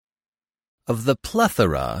Of the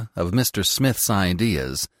plethora of Mr. Smith's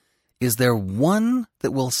ideas, is there one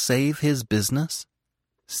that will save his business?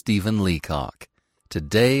 Stephen Leacock,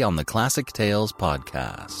 today on the Classic Tales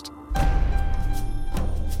podcast.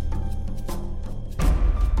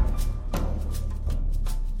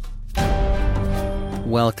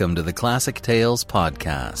 Welcome to the Classic Tales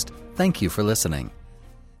podcast. Thank you for listening.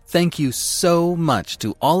 Thank you so much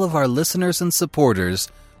to all of our listeners and supporters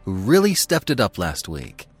who really stepped it up last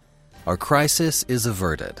week. Our crisis is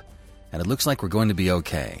averted, and it looks like we're going to be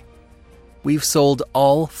okay. We've sold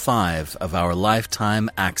all 5 of our lifetime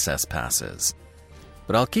access passes,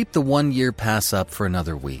 but I'll keep the 1-year pass up for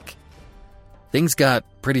another week. Things got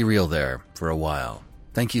pretty real there for a while.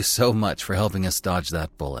 Thank you so much for helping us dodge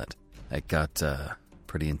that bullet. It got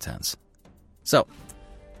pretty intense. So,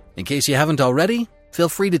 in case you haven't already, feel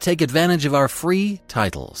free to take advantage of our free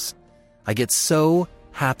titles. I get so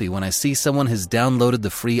happy when I see someone has downloaded the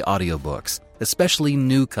free audiobooks, especially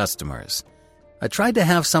new customers. I tried to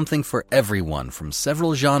have something for everyone from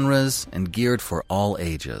several genres and geared for all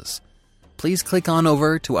ages. Please click on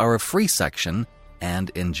over to our free section and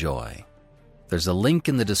enjoy. There's a link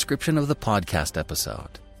in the description of the podcast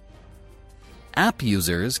episode. App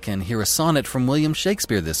users can hear a sonnet from William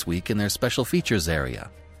Shakespeare this week in their special features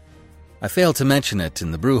area. I failed to mention it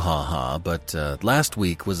in the brouhaha, but last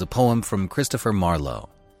week was a poem from Christopher Marlowe.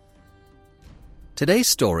 Today's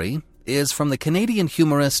story is from the Canadian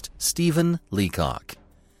humorist Stephen Leacock.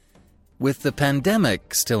 With the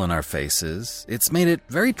pandemic still in our faces, it's made it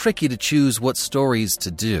very tricky to choose what stories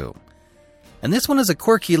to do. And this one is a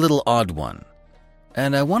quirky little odd one.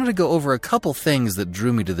 And I wanted to go over a couple things that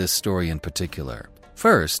drew me to this story in particular.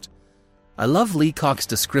 First, I love Leacock's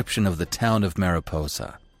description of the town of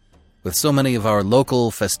Mariposa. With so many of our local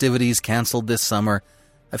festivities canceled this summer,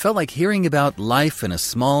 I felt like hearing about life in a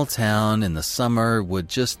small town in the summer would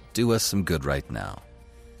just do us some good right now.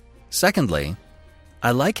 Secondly,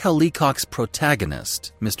 I like how Leacock's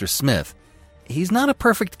protagonist, Mr. Smith, he's not a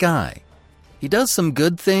perfect guy. He does some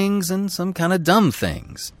good things and some kind of dumb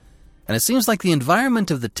things. And it seems like the environment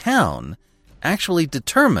of the town actually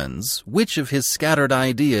determines which of his scattered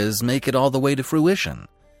ideas make it all the way to fruition.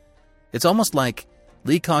 It's almost like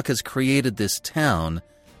Leacock has created this town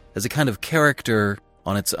as a kind of character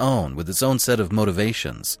on its own, with its own set of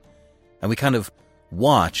motivations. And we kind of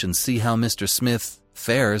watch and see how Mr. Smith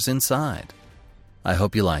fares inside. I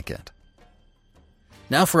hope you like it.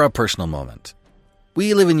 Now for our personal moment.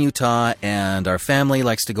 We live in Utah, and our family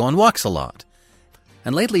likes to go on walks a lot.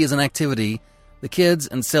 And lately, as an activity, the kids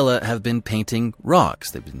and Scylla have been painting rocks.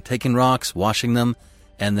 They've been taking rocks, washing them,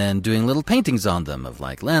 and then doing little paintings on them of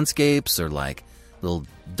like landscapes or like little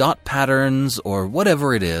dot patterns or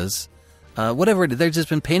whatever it is. They've just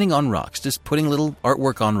been painting on rocks, just putting little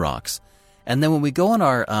artwork on rocks. And then when we go on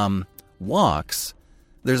our walks,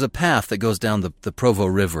 there's a path that goes down the Provo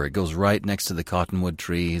River. It goes right next to the cottonwood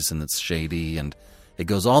trees, and it's shady, and it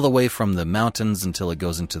goes all the way from the mountains until it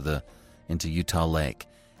goes into Utah Lake.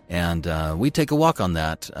 And we take a walk on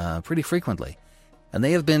that pretty frequently. And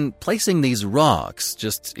they have been placing these rocks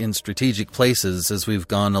just in strategic places as we've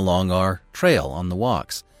gone along our trail on the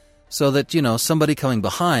walks, so that, somebody coming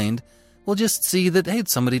behind will just see that, hey,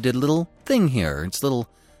 somebody did a little thing here. It's a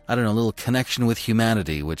little connection with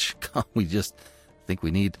humanity, which we just think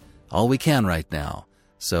we need all we can right now.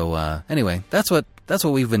 So anyway, that's what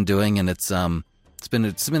we've been doing, and it's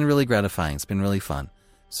been really gratifying. It's been really fun.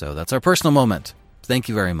 So that's our personal moment. Thank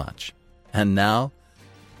you very much. And now,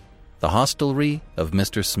 The Hostelry of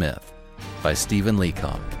Mr. Smith by Stephen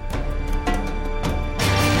Leacock.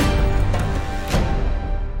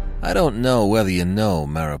 I don't know whether you know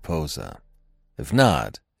Mariposa. If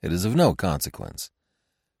not, it is of no consequence.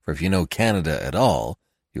 For if you know Canada at all,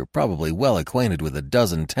 you're probably well acquainted with a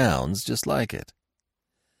dozen towns just like it.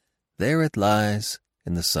 There it lies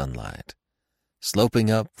in the sunlight, sloping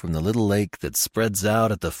up from the little lake that spreads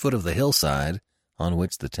out at the foot of the hillside on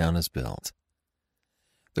which the town is built.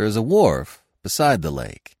 There is a wharf beside the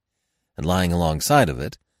lake, and lying alongside of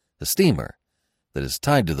it, a steamer that is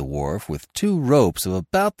tied to the wharf with 2 ropes of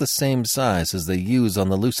about the same size as they use on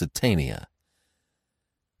the Lusitania.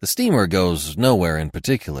 The steamer goes nowhere in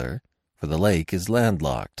particular, for the lake is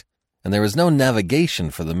landlocked, and there is no navigation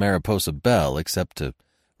for the Mariposa Belle except to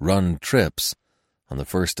run trips on the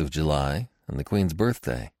 1st of July and the Queen's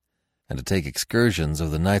birthday, and to take excursions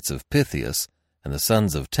of the Knights of Pythias and the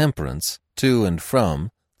Sons of Temperance to and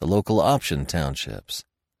from the local option townships.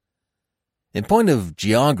 In point of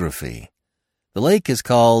geography, the lake is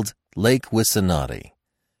called Lake Wissanotti,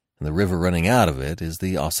 and the river running out of it is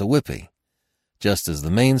the Ossawippi, just as the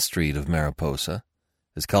main street of Mariposa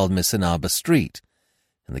is called Missinaba Street,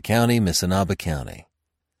 and the county Missinaba County.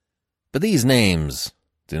 But these names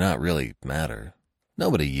do not really matter.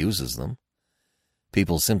 Nobody uses them.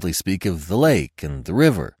 People simply speak of the lake and the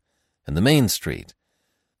river and the main street,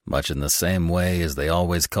 much in the same way as they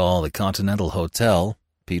always call the Continental Hotel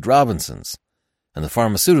Pete Robinson's and the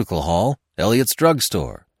Pharmaceutical Hall Elliot's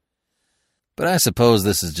Drugstore. But I suppose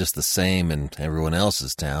this is just the same in everyone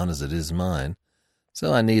else's town as it is mine,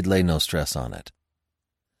 so I need lay no stress on it.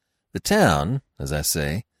 The town, as I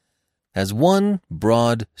say, has one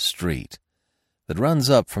broad street that runs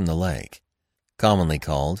up from the lake, commonly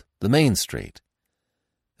called the Main Street.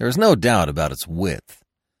 There is no doubt about its width.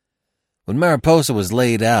 When Mariposa was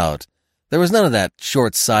laid out, there was none of that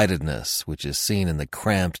short-sightedness which is seen in the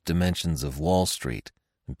cramped dimensions of Wall Street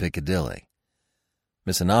and Piccadilly.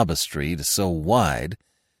 Missinaba Street is so wide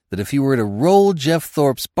that if you were to roll Jeff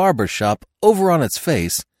Thorpe's barber shop over on its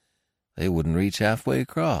face, they wouldn't reach halfway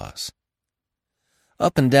across.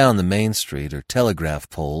 Up and down the main street are telegraph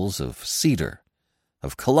poles of cedar,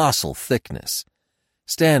 of colossal thickness,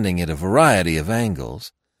 standing at a variety of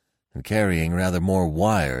angles, and carrying rather more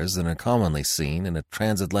wires than are commonly seen in a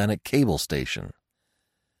transatlantic cable station.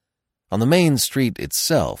 On the main street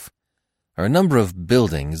itself are a number of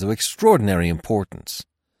buildings of extraordinary importance: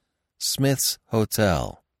 Smith's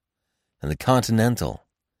Hotel, and the Continental,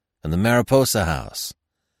 and the Mariposa House,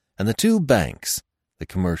 and the two banks, the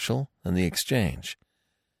Commercial and the Exchange,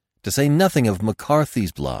 to say nothing of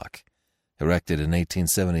McCarthy's Block, erected in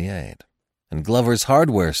 1878, and Glover's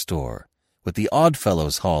Hardware Store, with the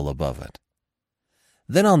Oddfellows Hall above it.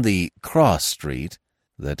 Then on the cross street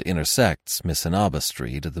that intersects Missinaba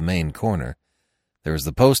Street at the main corner, there is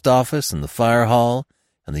the post office and the fire hall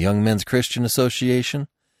and the Young Men's Christian Association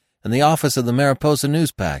and the office of the Mariposa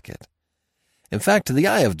Newspacket. In fact, to the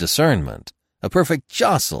eye of discernment, a perfect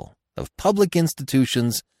jostle of public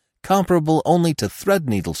institutions comparable only to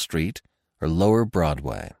Threadneedle Street or Lower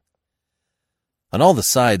Broadway. On all the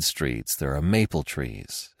side streets there are maple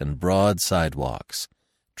trees and broad sidewalks,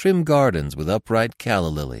 trim gardens with upright calla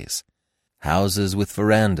lilies, houses with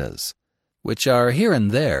verandas, which are here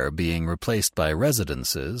and there being replaced by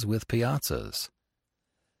residences with piazzas.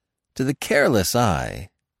 To the careless eye,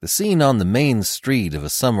 the scene on the main street of a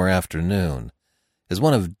summer afternoon is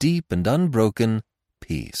one of deep and unbroken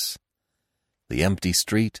peace. The empty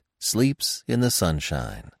street sleeps in the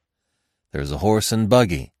sunshine. There is a horse and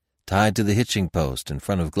buggy tied to the hitching post in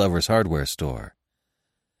front of Glover's Hardware Store.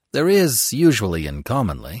 There is, usually and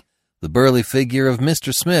commonly, the burly figure of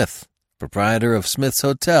Mr. Smith, proprietor of Smith's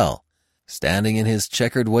Hotel, standing in his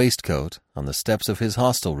checkered waistcoat on the steps of his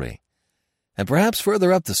hostelry, and perhaps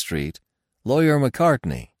further up the street, Lawyer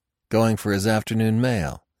McCartney, going for his afternoon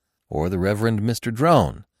mail, or the Reverend Mr.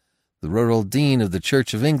 Drone, the rural dean of the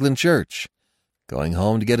Church of England Church, going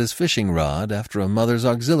home to get his fishing rod after a Mother's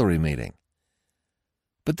Auxiliary meeting.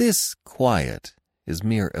 But this quiet is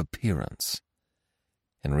mere appearance.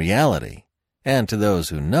 In reality, and to those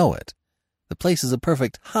who know it, the place is a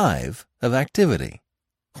perfect hive of activity.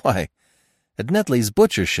 Why, at Netley's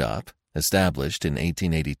butcher shop, established in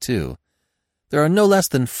 1882, there are no less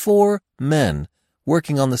than 4 men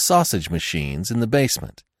working on the sausage machines in the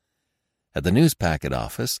basement. At the Newspacket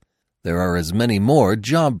office, there are as many more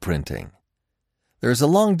job printing. There is a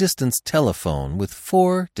long-distance telephone with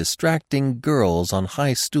 4 distracting girls on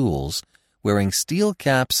high stools wearing steel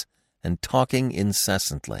caps and talking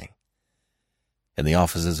incessantly. In the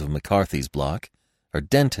offices of McCarthy's Block are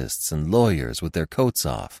dentists and lawyers with their coats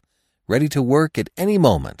off, ready to work at any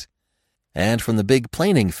moment. And from the big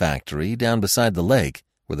planing factory down beside the lake,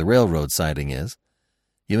 where the railroad siding is,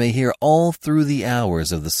 you may hear all through the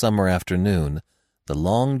hours of the summer afternoon the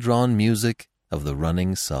long-drawn music of the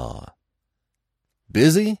running saw.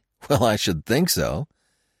 Busy? Well, I should think so.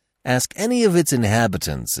 Ask any of its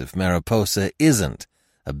inhabitants if Mariposa isn't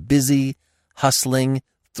a busy, hustling,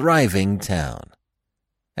 thriving town.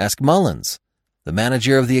 Ask Mullins, the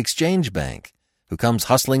manager of the Exchange Bank, who comes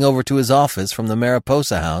hustling over to his office from the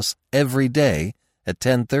Mariposa House every day at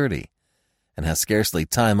 10:30, and has scarcely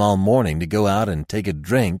time all morning to go out and take a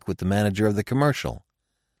drink with the manager of the Commercial.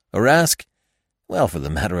 Or ask, well, for the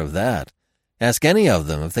matter of that, ask any of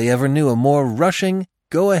them if they ever knew a more rushing,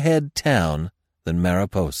 go-ahead town than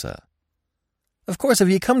Mariposa. Of course, if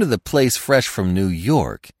you come to the place fresh from New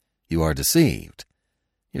York, you are deceived.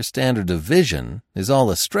 Your standard of vision is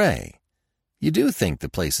all astray. You do think the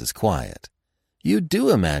place is quiet. You do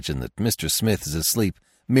imagine that Mr. Smith is asleep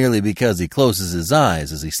merely because he closes his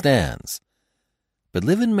eyes as he stands. But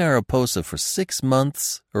live in Mariposa for 6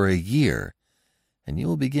 months or a year, and you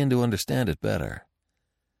will begin to understand it better.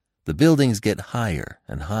 The buildings get higher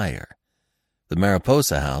and higher. The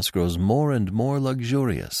Mariposa house grows more and more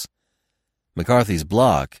luxurious. McCarthy's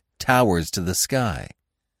block towers to the sky.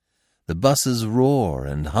 The buses roar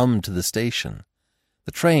and hum to the station.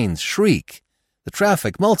 The trains shriek. The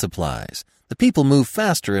traffic multiplies. The people move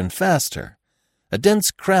faster and faster. A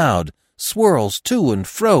dense crowd swirls to and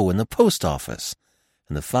fro in the post office.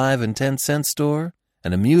 And the 5 and 10 cent store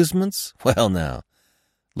and amusements, well now,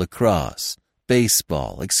 lacrosse,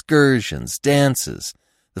 baseball, excursions, dances,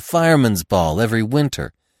 the fireman's ball every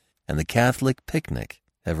winter, and the Catholic picnic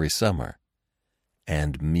every summer.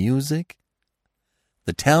 And music?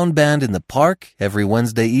 The town band in the park every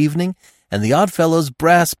Wednesday evening, and the Oddfellows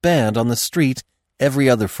brass band on the street every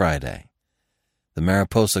other Friday. The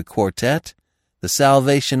Mariposa Quartet, the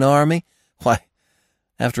Salvation Army, why,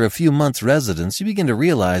 after a few months' residence, you begin to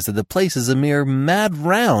realize that the place is a mere mad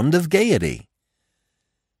round of gaiety.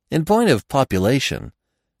 In point of population,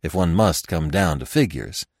 if one must come down to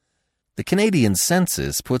figures, the Canadian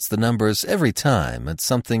census puts the numbers every time at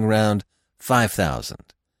something round 5,000.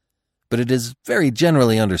 But it is very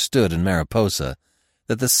generally understood in Mariposa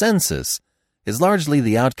that the census is largely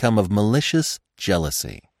the outcome of malicious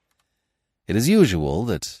jealousy. It is usual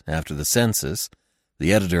that, after the census,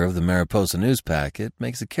 the editor of the Mariposa Newspacket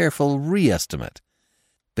makes a careful re-estimate,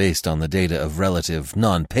 based on the data of relative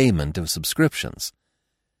non-payment of subscriptions,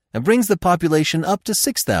 and brings the population up to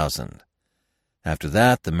 6,000. After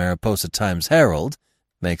that, the Mariposa Times-Herald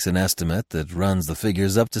makes an estimate that runs the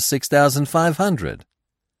figures up to 6,500.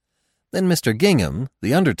 Then Mr. Gingham,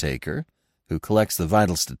 the undertaker, who collects the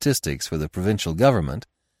vital statistics for the provincial government,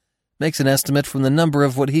 makes an estimate from the number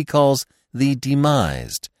of what he calls the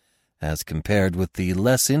demised, as compared with the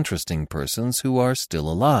less interesting persons who are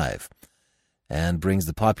still alive, and brings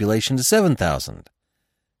the population to 7,000.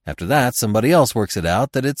 After that, somebody else works it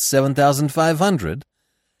out that it's 7,500.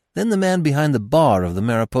 Then the man behind the bar of the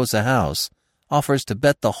Mariposa house offers to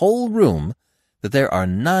bet the whole room that there are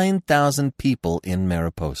 9,000 people in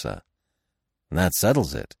Mariposa. And that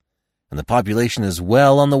settles it, and the population is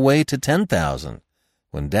well on the way to 10,000,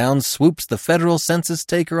 when down swoops the federal census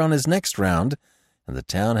taker on his next round, and the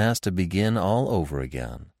town has to begin all over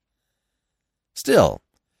again. Still,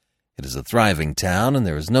 it is a thriving town, and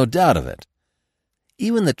there is no doubt of it.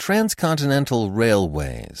 Even the transcontinental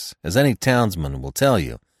railways, as any townsman will tell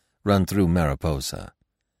you, run through Mariposa.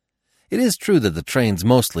 It is true that the trains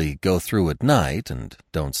mostly go through at night and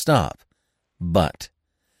don't stop, but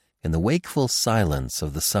in the wakeful silence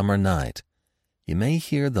of the summer night, you may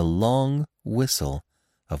hear the long whistle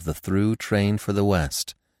of the through train for the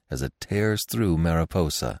west as it tears through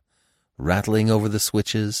Mariposa, rattling over the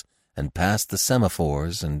switches and past the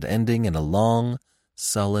semaphores and ending in a long,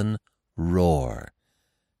 sullen roar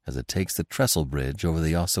as it takes the trestle bridge over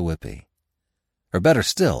the Ossawippi. Or better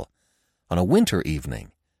still, on a winter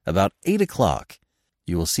evening, about 8 o'clock,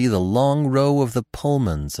 you will see the long row of the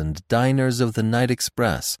Pullmans and diners of the night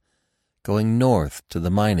express going north to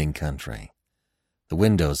the mining country, the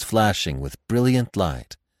windows flashing with brilliant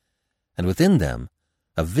light, and within them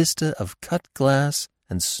a vista of cut glass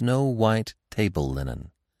and snow-white table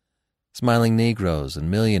linen. Smiling Negroes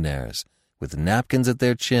and millionaires with napkins at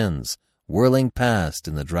their chins whirling past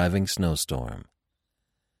in the driving snowstorm.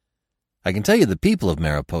 I can tell you the people of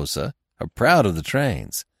Mariposa are proud of the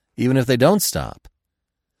trains, even if they don't stop.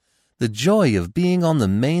 The joy of being on the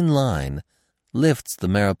main line lifts the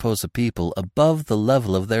Mariposa people above the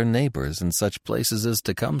level of their neighbors in such places as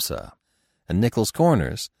Tecumseh and Nichols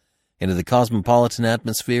Corners into the cosmopolitan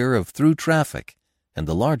atmosphere of through traffic and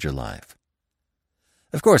the larger life.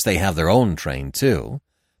 Of course, they have their own train, too,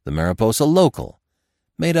 the Mariposa Local,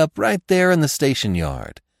 made up right there in the station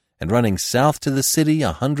yard and running south to the city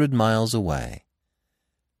 100 miles away.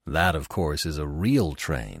 That, of course, is a real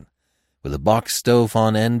train, with a box stove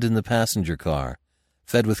on end in the passenger car,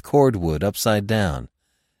 fed with cordwood upside down,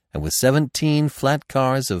 and with 17 flat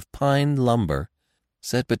cars of pine lumber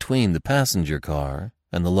set between the passenger car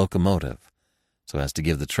and the locomotive, so as to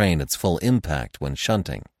give the train its full impact when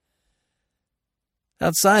shunting.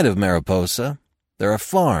 Outside of Mariposa, there are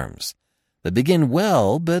farms that begin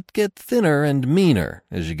well but get thinner and meaner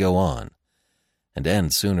as you go on, and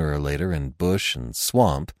end sooner or later in bush and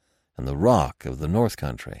swamp and the rock of the North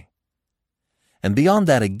Country. And beyond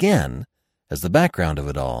that again, as the background of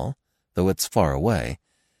it all, though it's far away,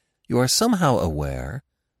 you are somehow aware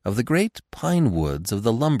of the great pine woods of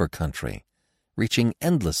the lumber country, reaching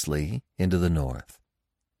endlessly into the north.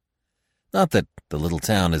 Not that the little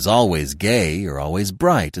town is always gay or always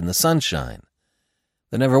bright in the sunshine.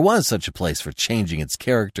 There never was such a place for changing its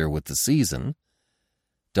character with the season.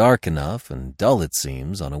 Dark enough and dull it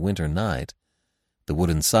seems on a winter night, the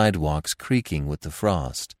wooden sidewalks creaking with the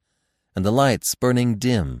frost, and the lights burning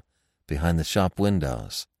dim behind the shop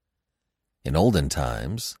windows. In olden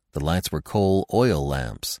times, the lights were coal oil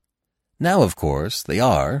lamps. Now, of course, they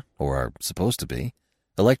are, or are supposed to be,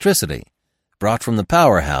 electricity, brought from the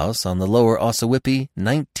powerhouse on the lower Ossawippi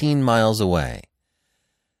 19 miles away.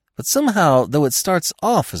 But somehow, though it starts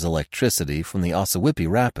off as electricity from the Ossawippi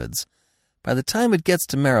Rapids, by the time it gets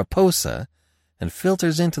to Mariposa and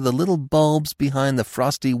filters into the little bulbs behind the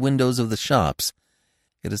frosty windows of the shops,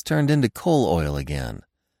 it has turned into coal oil again,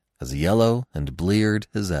 as yellow and bleared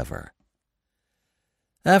as ever.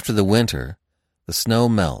 After the winter, the snow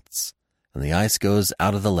melts, and the ice goes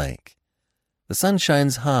out of the lake. The sun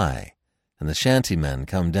shines high, and the shantymen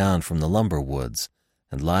come down from the lumber woods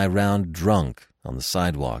and lie round drunk on the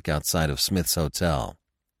sidewalk outside of Smith's Hotel.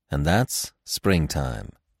 And that's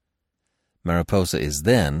springtime. Mariposa is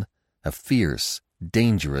then a fierce,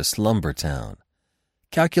 dangerous lumber town,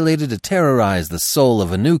 calculated to terrorize the soul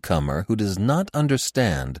of a newcomer who does not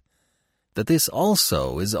understand that this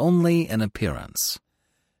also is only an appearance,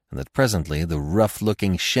 and that presently the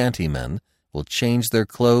rough-looking shantymen will change their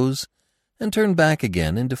clothes and turn back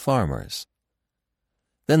again into farmers.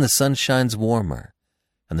 Then the sun shines warmer,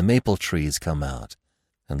 and the maple trees come out,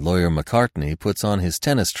 and Lawyer McCartney puts on his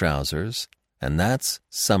tennis trousers, and that's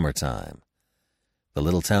summertime. The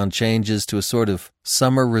little town changes to a sort of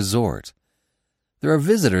summer resort. There are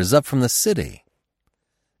visitors up from the city.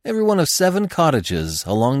 Every one of 7 cottages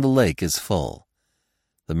along the lake is full.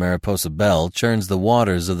 The Mariposa Belle churns the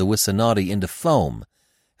waters of the Wissanotti into foam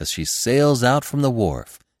as she sails out from the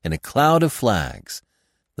wharf in a cloud of flags,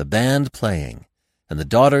 the band playing, and the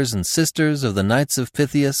daughters and sisters of the Knights of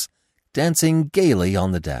Pythias dancing gaily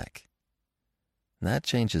on the deck. And that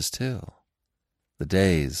changes too. The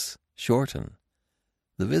days shorten.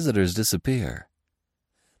 The visitors disappear.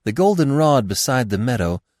 The goldenrod beside the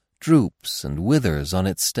meadow droops and withers on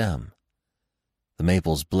its stem. The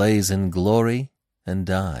maples blaze in glory and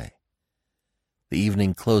die. The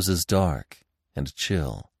evening closes dark and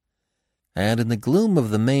chill, and in the gloom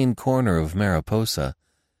of the main corner of Mariposa,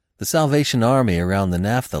 the Salvation Army around the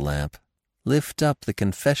naphtha lamp lift up the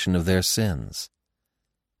confession of their sins.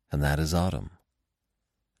 And that is autumn.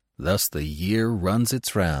 Thus the year runs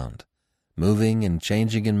its round, moving and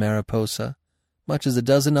changing in Mariposa, much as it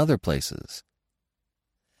does in other places.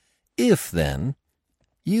 If, then,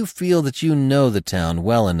 you feel that you know the town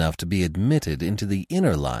well enough to be admitted into the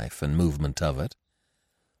inner life and movement of it,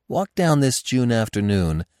 walk down this June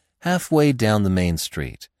afternoon halfway down the main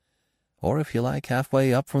street, or if you like,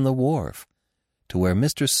 halfway up from the wharf, to where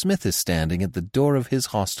Mr. Smith is standing at the door of his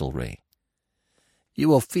hostelry. You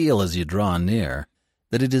will feel as you draw near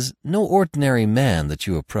that it is no ordinary man that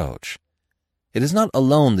you approach. It is not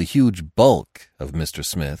alone the huge bulk of Mr.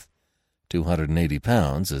 Smith, 280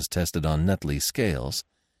 pounds as tested on Netley scales.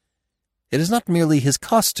 It is not merely his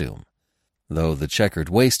costume, though the checkered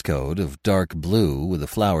waistcoat of dark blue with a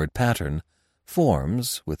flowered pattern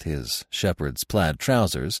forms, with his shepherd's plaid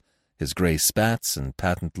trousers, his gray spats and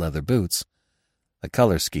patent leather boots, a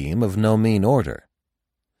color scheme of no mean order.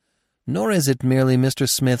 Nor is it merely Mr.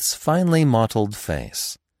 Smith's finely mottled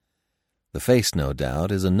face. The face, no doubt,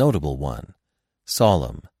 is a notable one,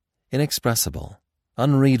 solemn, inexpressible,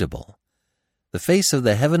 unreadable, the face of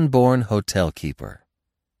the heaven-born hotel-keeper.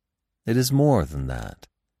 It is more than that.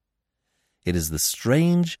 It is the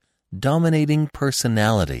strange, dominating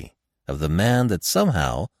personality of the man that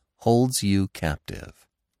somehow holds you captive.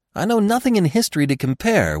 I know nothing in history to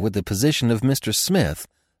compare with the position of Mr. Smith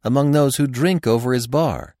among those who drink over his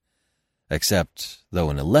bar, except, though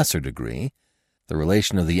in a lesser degree, the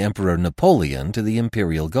relation of the Emperor Napoleon to the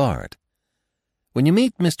Imperial Guard. When you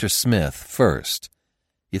meet Mr. Smith first,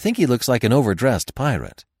 you think he looks like an overdressed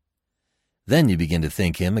pirate. Then you begin to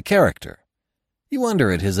think him a character. You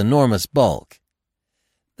wonder at his enormous bulk.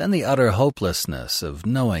 Then the utter hopelessness of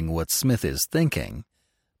knowing what Smith is thinking,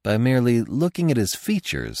 by merely looking at his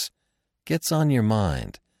features, gets on your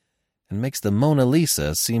mind, and makes the Mona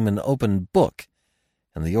Lisa seem an open book,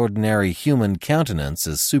 and the ordinary human countenance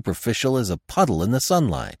as superficial as a puddle in the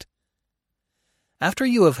sunlight. After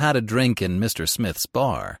you have had a drink in Mr. Smith's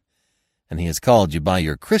bar, and he has called you by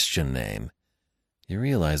your Christian name, you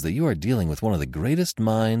realize that you are dealing with one of the greatest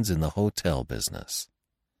minds in the hotel business.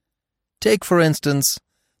 Take, for instance,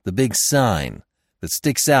 the big sign that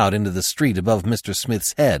sticks out into the street above Mr.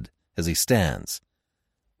 Smith's head as he stands.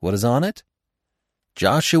 What is on it?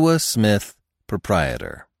 Joshua Smith,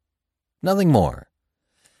 Proprietor. Nothing more.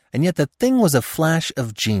 And yet the thing was a flash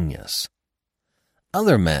of genius.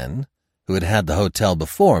 Other men, who had had the hotel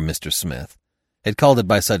before Mr. Smith, had called it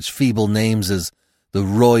by such feeble names as the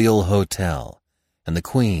Royal Hotel, and the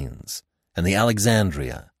Queen's, and the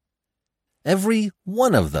Alexandria. every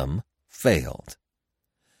one of them failed.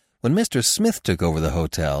 When Mr. Smith took over the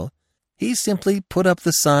hotel, he simply put up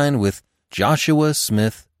the sign with Joshua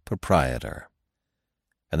Smith, Proprietor,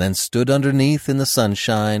 and then stood underneath in the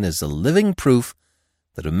sunshine as a living proof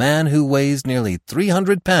that a man who weighs nearly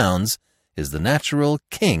 300 pounds is the natural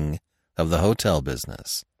king of the hotel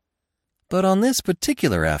business. But on this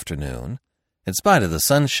particular afternoon, in spite of the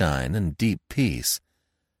sunshine and deep peace,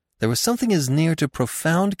 there was something as near to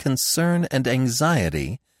profound concern and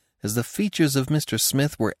anxiety as the features of Mr.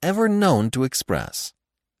 Smith were ever known to express.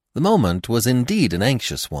 The moment was indeed an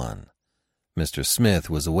anxious one. Mr. Smith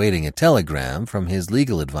was awaiting a telegram from his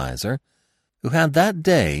legal adviser, who had that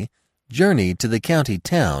day journeyed to the county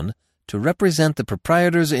town to represent the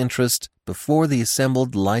proprietor's interest before the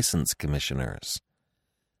assembled license commissioners.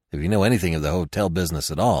 If you know anything of the hotel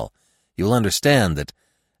business at all, you will understand that,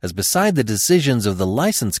 as beside the decisions of the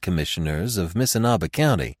license commissioners of Missinaba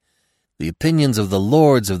County, the opinions of the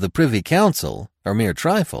lords of the Privy Council are mere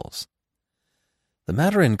trifles. The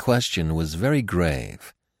matter in question was very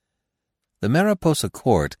grave. The Mariposa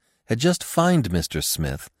Court had just fined Mr.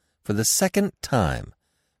 Smith for the second time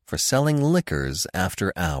for selling liquors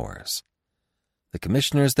after hours. The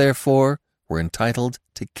commissioners, therefore, were entitled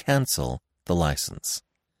to cancel the license.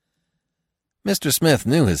 Mr. Smith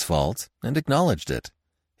knew his fault and acknowledged it.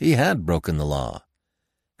 He had broken the law.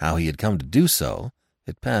 How he had come to do so,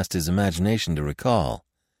 it passed his imagination to recall.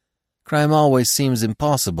 Crime always seems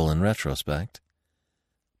impossible in retrospect.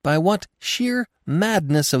 By what sheer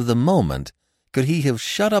madness of the moment could he have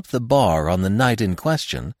shut up the bar on the night in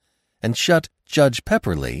question and shut Judge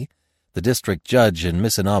Pepperly, the district judge in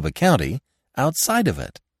Missinaba County, outside of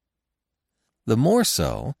it? The more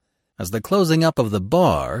so, as the closing up of the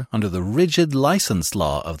bar under the rigid license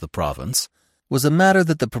law of the province was a matter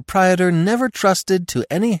that the proprietor never trusted to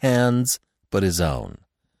any hands but his own.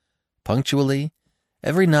 Punctually,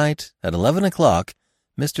 every night at 11 o'clock,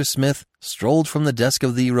 Mr. Smith strolled from the desk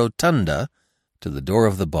of the rotunda to the door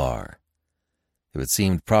of the bar. If it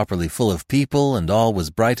seemed properly full of people and all was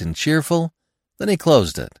bright and cheerful, then he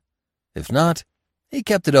closed it. If not, he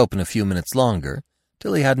kept it open a few minutes longer,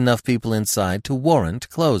 till he had enough people inside to warrant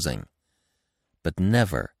closing. But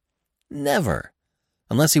never,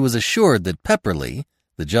 unless he was assured that Pepperly,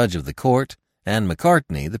 the judge of the court, and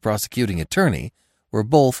McCartney, the prosecuting attorney, were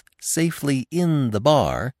both safely in the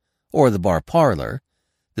bar, or the bar parlor,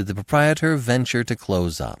 did the proprietor venture to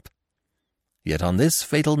close up. Yet on this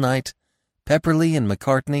fatal night, Pepperly and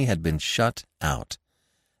McCartney had been shut out,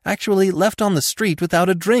 actually left on the street without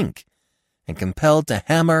a drink, and compelled to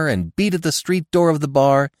hammer and beat at the street door of the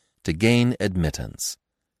bar to gain admittance.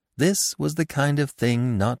 This was the kind of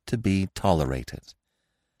thing not to be tolerated.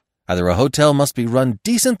 Either a hotel must be run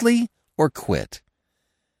decently or quit.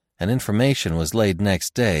 An information was laid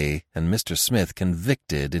next day, and Mr. Smith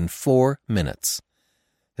convicted in 4 minutes,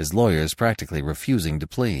 his lawyers practically refusing to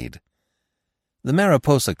plead. The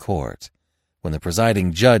Mariposa Court, when the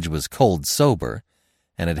presiding judge was cold sober,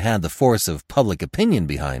 and had had the force of public opinion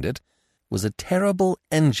behind it, was a terrible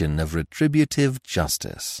engine of retributive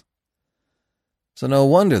justice. So no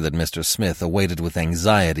wonder that Mr. Smith awaited with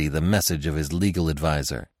anxiety the message of his legal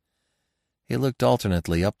adviser. He looked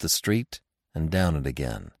alternately up the street and down it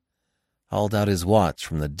again, hauled out his watch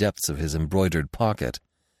from the depths of his embroidered pocket,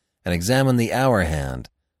 and examined the hour hand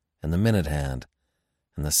and the minute hand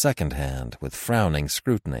and the second hand with frowning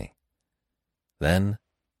scrutiny. Then,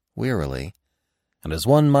 wearily, and as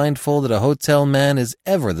one mindful that a hotel man is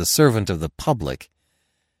ever the servant of the public,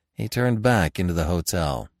 he turned back into the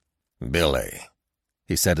hotel. "Billy,"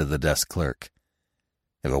 he said to the desk clerk,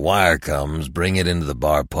 "if a wire comes, bring it into the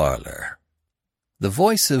bar parlor." The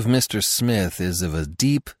voice of Mr. Smith is of a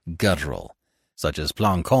deep guttural, such as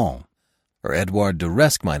Plancon or Edouard de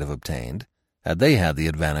Resque might have obtained, had they had the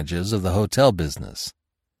advantages of the hotel business.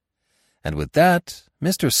 And with that,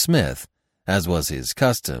 Mr. Smith, as was his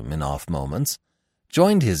custom in off moments,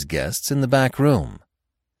 joined his guests in the back room.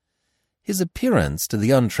 His appearance, to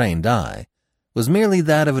the untrained eye, was merely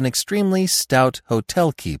that of an extremely stout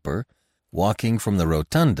hotel keeper walking from the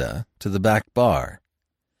rotunda to the back bar.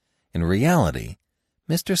 In reality,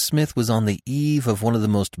 Mr. Smith was on the eve of one of the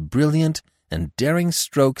most brilliant and daring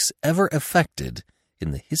strokes ever effected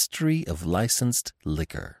in the history of licensed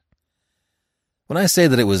liquor. When I say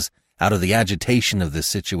that it was out of the agitation of this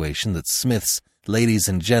situation that Smith's Ladies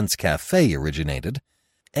and Gents Cafe originated,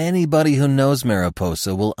 anybody who knows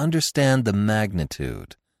Mariposa will understand the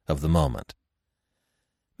magnitude of the moment.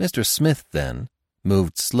 Mr. Smith, then,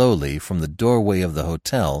 moved slowly from the doorway of the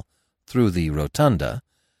hotel through the rotunda,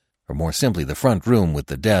 or more simply the front room with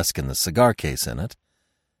the desk and the cigar case in it,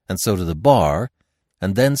 and so to the bar,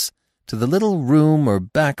 and thence to the little room or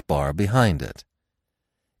back bar behind it.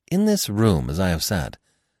 In this room, as I have said,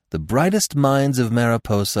 the brightest minds of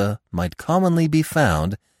Mariposa might commonly be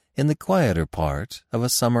found in the quieter part of a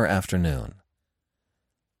summer afternoon.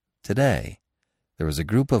 Today, there was a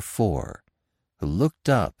group of 4 who looked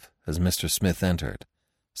up as Mr. Smith entered,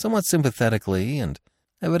 somewhat sympathetically and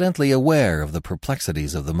evidently aware of the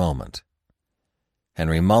perplexities of the moment.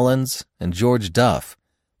 Henry Mullins and George Duff,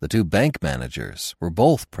 the 2 bank managers, were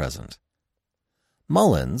both present.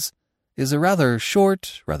 Mullins is a rather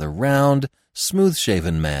short, rather round,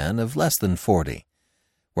 smooth-shaven man of less than 40,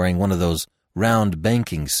 wearing one of those round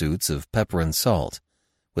banking suits of pepper and salt,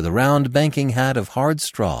 with a round banking hat of hard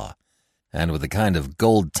straw, and with a kind of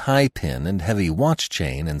gold tie-pin and heavy watch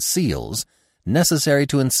chain and seals necessary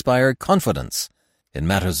to inspire confidence in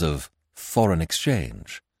matters of foreign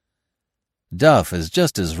exchange. Duff is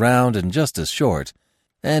just as round and just as short,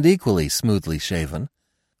 and equally smoothly shaven,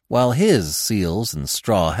 while his seals and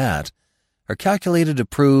straw hat are calculated to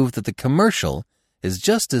prove that the commercial is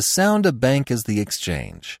just as sound a bank as the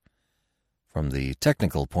exchange. From the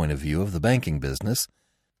technical point of view of the banking business,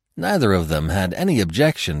 neither of them had any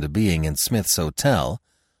objection to being in Smith's hotel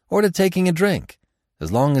or to taking a drink,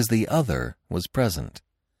 as long as the other was present.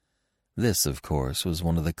 This, of course, was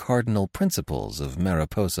one of the cardinal principles of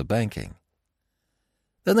Mariposa banking.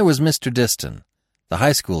 Then there was Mr. Diston, the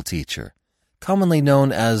high school teacher, commonly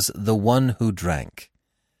known as the one who drank.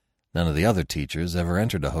 None of the other teachers ever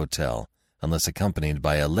entered a hotel unless accompanied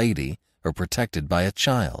by a lady or protected by a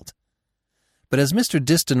child. But as Mr.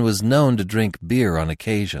 Diston was known to drink beer on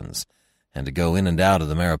occasions and to go in and out of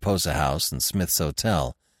the Mariposa House and Smith's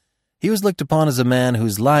Hotel, he was looked upon as a man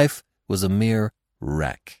whose life was a mere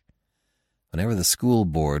wreck. Whenever the school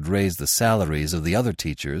board raised the salaries of the other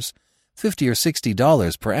teachers $50 or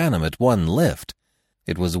 $60 per annum at one lift,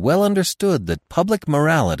 it was well understood that public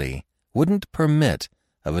morality wouldn't permit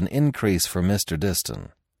of an increase for Mr. Diston.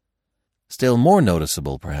 Still more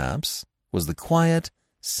noticeable, perhaps, was the quiet,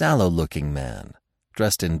 sallow-looking man,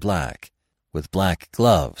 dressed in black, with black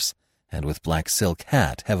gloves, and with black silk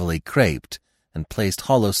hat heavily craped and placed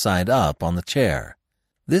hollow side up on the chair.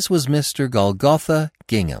 This was Mr. Golgotha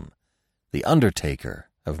Gingham, the undertaker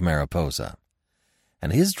of Mariposa,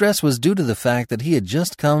 and his dress was due to the fact that he had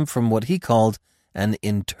just come from what he called an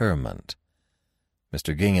interment.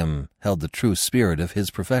 Mr. Gingham held the true spirit of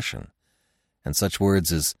his profession, and such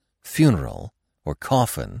words as funeral or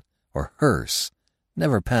coffin or hearse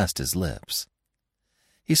never passed his lips.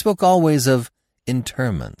 He spoke always of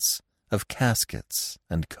interments, of caskets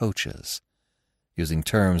and coaches, using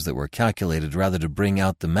terms that were calculated rather to bring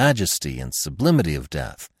out the majesty and sublimity of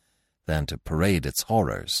death than to parade its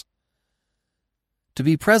horrors. To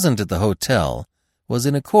be present at the hotel was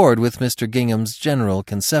in accord with Mr. Gingham's general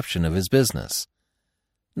conception of his business.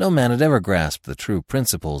 No man had ever grasped the true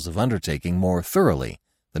principles of undertaking more thoroughly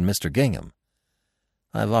than Mr. Gingham.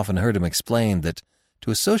 I have often heard him explain that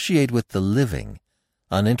to associate with the living,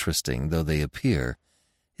 uninteresting though they appear,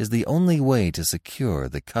 is the only way to secure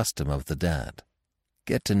the custom of the dead.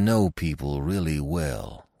 Get to know people really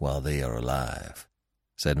well while they are alive,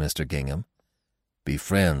 said Mr. Gingham. Be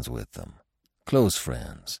friends with them, close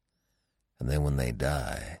friends, and then when they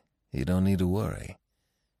die, you don't need to worry.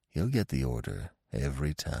 You'll get the order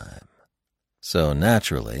every time. So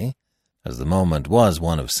naturally, as the moment was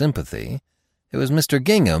one of sympathy, it was Mr.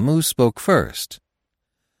 Gingham who spoke first.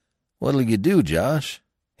 "What'll you do, Josh?"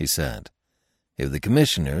 he said, "if the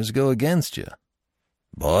commissioners go against you?"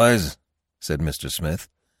 "Boys," said Mr. Smith,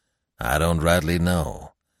 "I don't rightly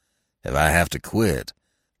know. If I have to quit,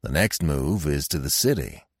 the next move is to the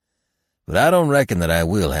city. But I don't reckon that I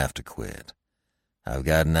will have to quit. I've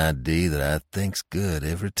got an idea that I think's good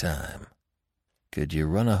every time." "Could you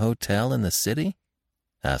run a hotel in the city?"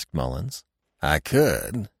 asked Mullins. "I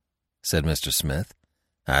could," said Mr. Smith.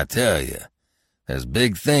 "I tell you, there's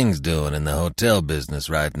big things doing in the hotel business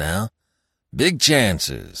right now. Big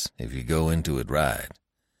chances if you go into it right.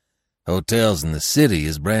 Hotels in the city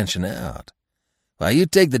is branching out. Why, you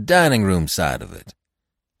take the dining room side of it,"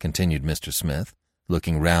 continued Mr. Smith,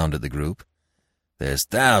 looking round at the group. "There's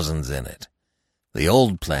thousands in it. The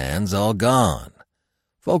old plan's all gone.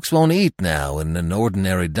 Folks won't eat now in an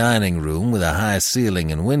ordinary dining room with a high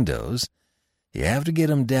ceiling and windows. You have to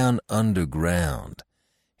get 'em down underground,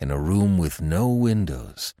 in a room with no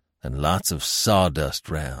windows and lots of sawdust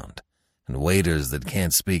round, and waiters that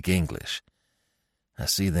can't speak English. I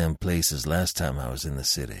see them places last time I was in the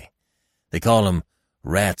city. They call 'em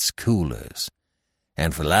rats' coolers.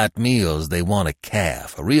 And for light meals they want a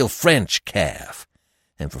calf, a real French calf.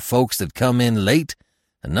 And for folks that come in late,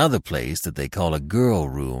 another place that they call a girl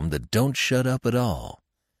room that don't shut up at all.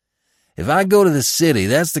 If I go to the city,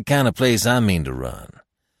 that's the kind of place I mean to run.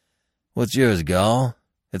 What's yours, Gall?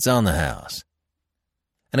 It's on the house."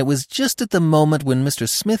 And it was just at the moment when Mr.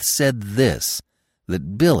 Smith said this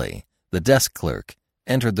that Billy, the desk clerk,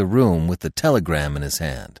 entered the room with the telegram in his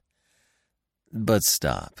hand. But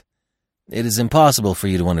stop. It is impossible for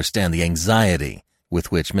you to understand the anxiety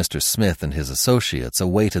with which Mr. Smith and his associates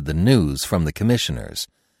awaited the news from the commissioners,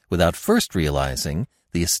 without first realizing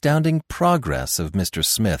the astounding progress of Mr.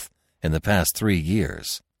 Smith in the past 3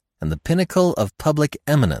 years, and the pinnacle of public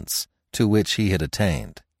eminence to which he had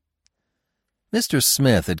attained. Mr.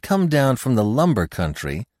 Smith had come down from the lumber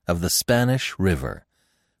country of the Spanish River,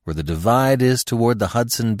 where the divide is toward the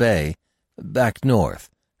Hudson Bay, back north,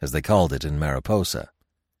 as they called it in Mariposa.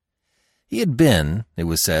 He had been, it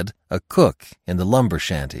was said, a cook in the lumber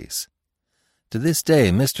shanties. To this day,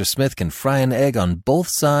 Mr. Smith can fry an egg on both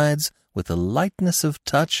sides with a lightness of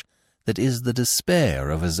touch that is the despair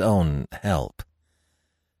of his own help.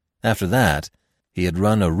 After that, he had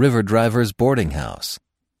run a river driver's boarding house.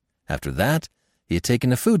 After that, he had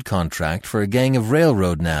taken a food contract for a gang of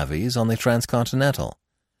railroad navvies on the Transcontinental.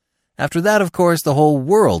 After that, of course, the whole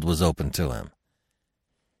world was open to him.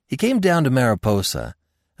 He came down to Mariposa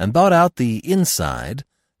and bought out the inside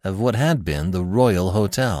of what had been the Royal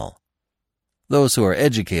Hotel. Those who are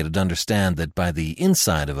educated understand that by the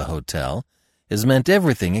inside of a hotel is meant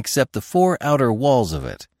everything except the 4 outer walls of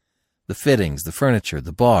it: the fittings, the furniture,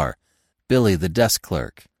 the bar, Billy the desk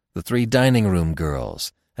clerk, the 3 dining room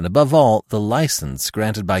girls, and above all, the license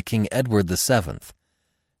granted by King Edward VII,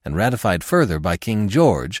 and ratified further by King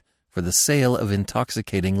George for the sale of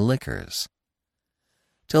intoxicating liquors.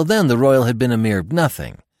 Till then the Royal had been a mere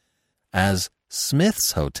nothing. As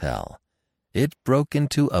Smith's Hotel, it broke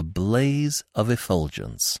into a blaze of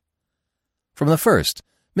effulgence. From the first,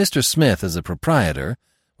 Mr. Smith as a proprietor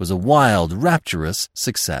was a wild, rapturous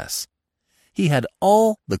success. He had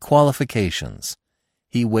all the qualifications.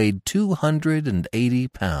 He weighed 280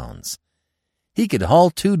 pounds. He could haul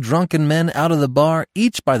 2 drunken men out of the bar,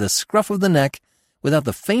 each by the scruff of the neck, without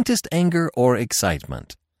the faintest anger or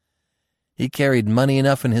excitement. He carried money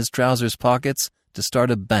enough in his trousers pockets to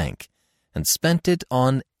start a bank, and spent it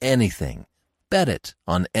on anything, bet it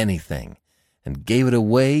on anything, and gave it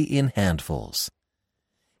away in handfuls.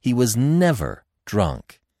 He was never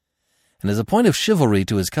drunk, and as a point of chivalry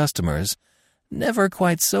to his customers, never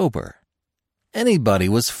quite sober. Anybody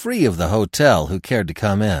was free of the hotel who cared to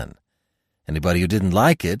come in. Anybody who didn't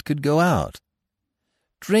like it could go out.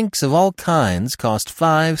 Drinks of all kinds cost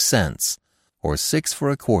 5 cents, or 6 for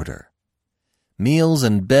a quarter. Meals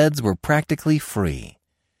and beds were practically free.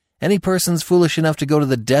 Any persons foolish enough to go to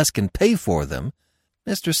the desk and pay for them,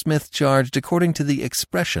 Mr. Smith charged according to the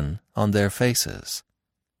expression on their faces.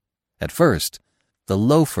 At first, the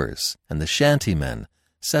loafers and the shantymen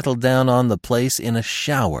settled down on the place in a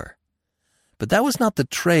shower. But that was not the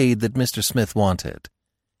trade that Mr. Smith wanted.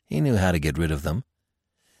 He knew how to get rid of them.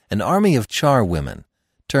 An army of charwomen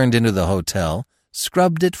turned into the hotel,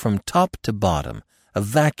 scrubbed it from top to bottom. A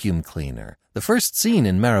vacuum cleaner, the first seen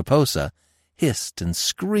in Mariposa, hissed and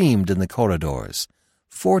screamed in the corridors.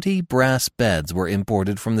 40 brass beds were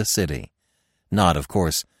imported from the city. Not, of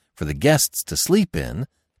course, for the guests to sleep in,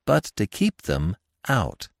 but to keep them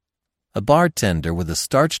out. A bartender with a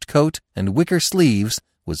starched coat and wicker sleeves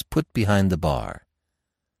was put behind the bar.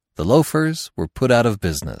 The loafers were put out of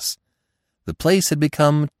business. The place had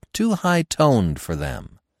become too high-toned for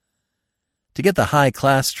them. To get the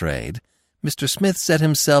high-class trade, Mr. Smith set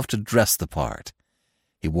himself to dress the part.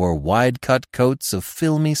 He wore wide-cut coats of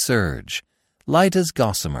filmy serge, light as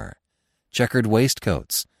gossamer, checkered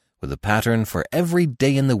waistcoats with a pattern for every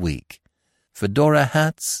day in the week, fedora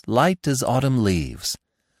hats light as autumn leaves,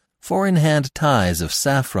 4-in-hand ties of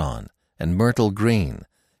saffron and myrtle green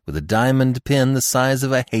with a diamond pin the size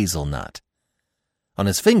of a hazelnut. On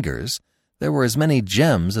his fingers there were as many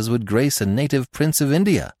gems as would grace a native prince of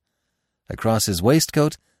India. Across his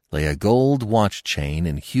waistcoat lay a gold watch chain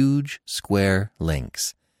in huge square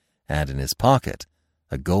links, and in his pocket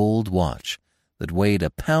a gold watch that weighed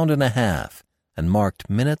 1.5 pounds and marked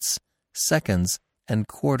minutes, seconds, and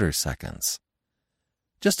quarter seconds.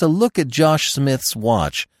 Just to look at Josh Smith's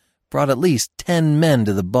watch brought at least 10 men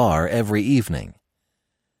to the bar every evening.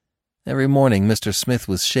 Every morning Mr. Smith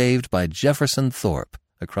was shaved by Jefferson Thorpe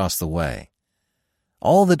across the way.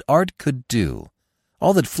 All that art could do,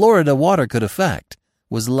 all that Florida water could effect,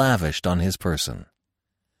 was lavished on his person.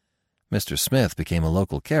 Mr. Smith became a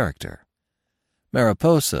local character.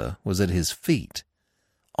 Mariposa was at his feet.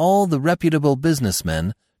 All the reputable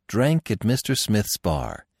businessmen drank at Mr. Smith's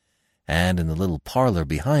bar, and in the little parlor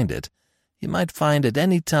behind it, you might find at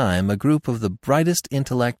any time a group of the brightest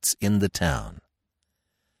intellects in the town.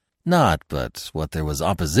 Not but what there was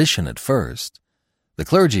opposition at first. The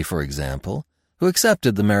clergy, for example, who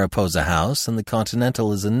accepted the Mariposa House and the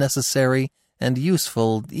Continental as a necessary and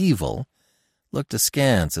useful evil, looked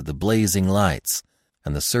askance at the blazing lights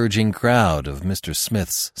and the surging crowd of Mr.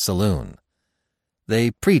 Smith's saloon. They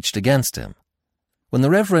preached against him. When the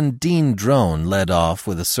Reverend Dean Drone led off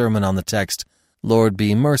with a sermon on the text, "Lord,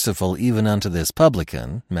 be merciful even unto this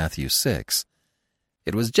publican," Matthew 6,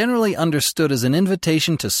 it was generally understood as an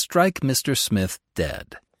invitation to strike Mr. Smith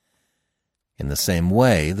dead. In the same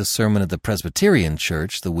way, the sermon at the Presbyterian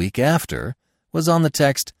Church the week after was on the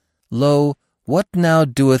text, "Lo, what now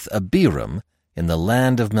doeth Abiram in the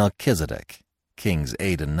land of Melchizedek," Kings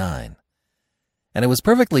 8 and 9. And it was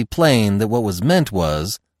perfectly plain that what was meant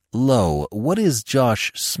was, "Lo, what is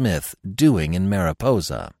Josh Smith doing in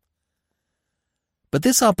Mariposa?" But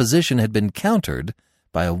this opposition had been countered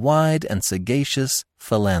by a wide and sagacious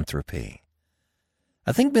philanthropy.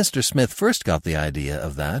 I think Mr. Smith first got the idea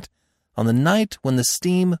of that on the night when the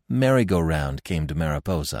steam merry-go-round came to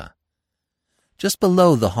Mariposa. Just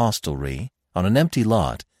below the hostelry, on an empty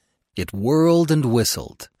lot, it whirled and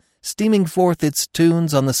whistled, steaming forth its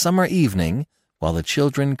tunes on the summer evening while the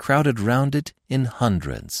children crowded round it in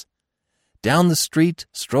hundreds. Down the street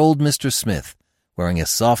strolled Mr. Smith, wearing a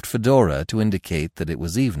soft fedora to indicate that it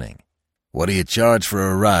was evening. "What do you charge for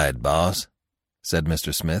a ride, boss?" said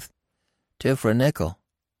Mr. Smith. "2 for a nickel,"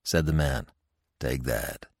 said the man. "Take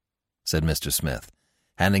that," said Mr. Smith,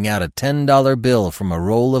 handing out a $10 bill from a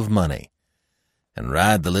roll of money. "And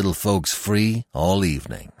ride the little folks free all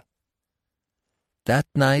evening." That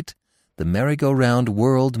night, the merry-go-round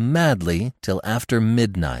whirled madly till after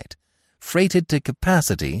midnight, freighted to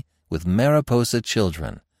capacity with Mariposa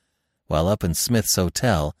children, while up in Smith's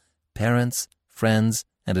Hotel, parents, friends,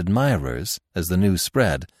 and admirers, as the news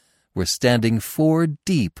spread, were standing 4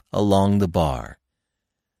 deep along the bar.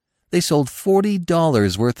 They sold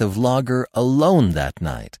 $40 worth of lager alone that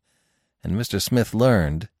night, and Mr. Smith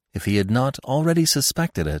learned, if he had not already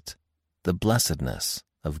suspected it, the blessedness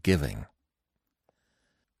of giving.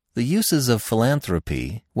 The uses of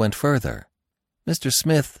philanthropy went further. Mr.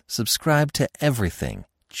 Smith subscribed to everything,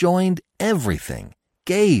 joined everything,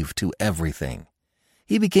 gave to everything.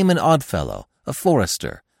 He became an Oddfellow, a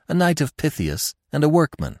forester, a Knight of Pythias, and a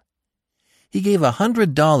workman. He gave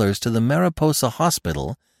 $100 to the Mariposa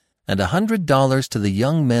Hospital and $100 to the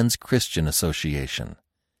Young Men's Christian Association.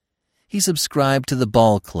 He subscribed to the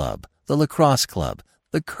ball club, the lacrosse club,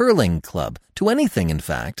 the curling club, to anything, in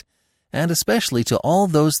fact, and especially to all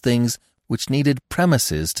those things which needed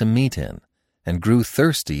premises to meet in, and grew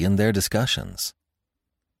thirsty in their discussions.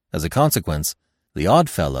 As a consequence, the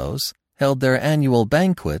Oddfellows held their annual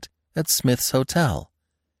banquet at Smith's Hotel,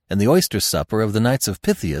 and the oyster supper of the Knights of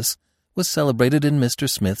Pythias was celebrated in Mr.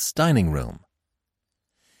 Smith's dining room.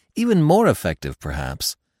 Even more effective,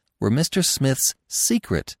 perhaps, were Mr. Smith's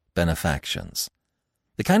secret benefactions,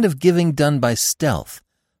 the kind of giving done by stealth,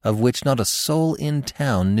 of which not a soul in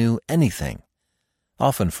town knew anything,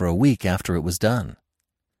 often for a week after it was done.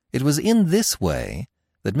 It was in this way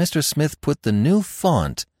that Mr. Smith put the new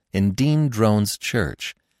font in Dean Drone's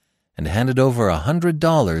church, and handed over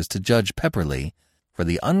 $100 to Judge Pepperley for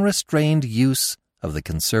the unrestrained use of the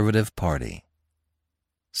Conservative Party.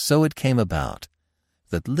 So it came about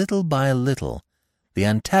that little by little the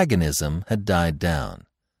antagonism had died down.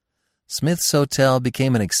 Smith's Hotel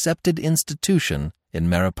became an accepted institution in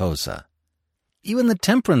Mariposa. Even the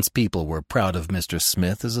temperance people were proud of Mr.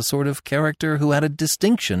 Smith as a sort of character who had a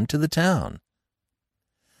distinction to the town.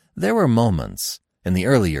 There were moments, in the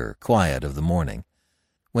earlier quiet of the morning,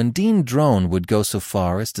 when Dean Drone would go so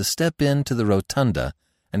far as to step into the rotunda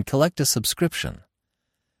and collect a subscription.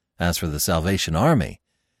 As for the Salvation Army,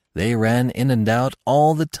 they ran in and out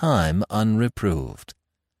all the time unreproved.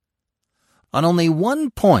 On only one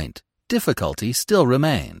point, difficulty still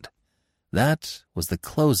remained. That was the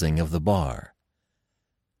closing of the bar.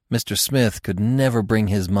 Mr. Smith could never bring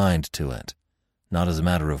his mind to it, not as a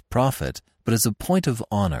matter of profit, but as a point of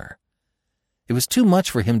honor. It was too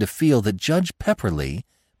much for him to feel that Judge Pepperley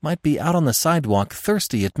might be out on the sidewalk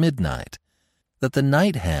thirsty at midnight, that the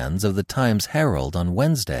night hands of the Times Herald on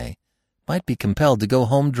Wednesday might be compelled to go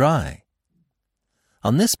home dry.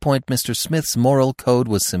 On this point, Mr. Smith's moral code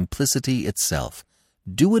was simplicity itself.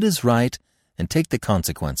 Do what is right and take the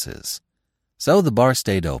consequences. So the bar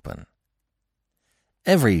stayed open.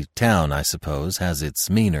 Every town, I suppose, has its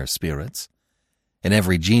meaner spirits. In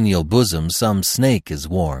every genial bosom some snake is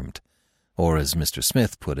warmed, or, as Mr.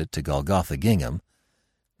 Smith put it to Golgotha Gingham,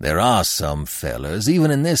 There are some fellers, even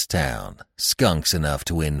in this town, skunks enough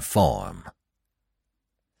to inform.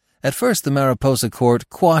 At first the Mariposa court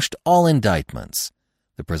quashed all indictments.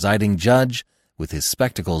 The presiding judge, with his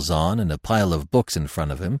spectacles on and a pile of books in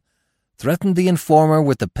front of him, threatened the informer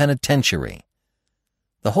with the penitentiary.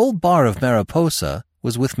 The whole bar of Mariposa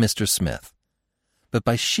was with Mr. Smith. But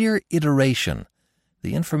by sheer iteration,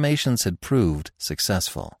 the informations had proved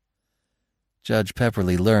successful. Judge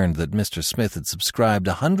Pepperly learned that Mr. Smith had subscribed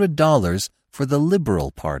 $100 for the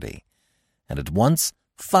Liberal Party, and at once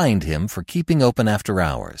fined him for keeping open after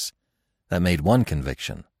hours. That made one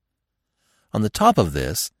conviction. On the top of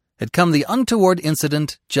this had come the untoward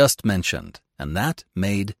incident just mentioned, and that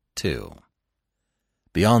made two.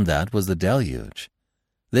 Beyond that was the deluge.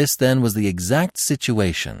 This, then, was the exact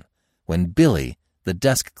situation when Billy, the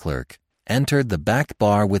desk clerk, entered the back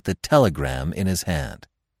bar with the telegram in his hand.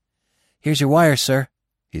 "Here's your wire, sir,"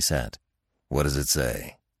 he said. "What does it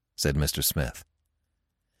say?" said Mr. Smith.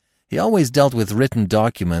 He always dealt with written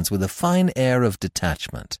documents with a fine air of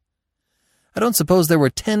detachment. I don't suppose there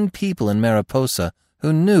were 10 people in Mariposa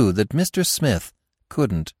who knew that Mr. Smith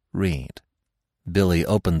couldn't read. Billy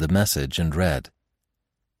opened the message and read,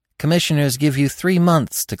 "Commissioners give you 3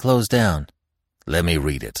 months to close down." "Let me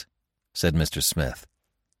read it," said Mr. Smith.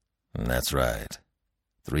 "That's right.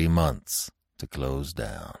 3 months to close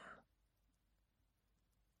down."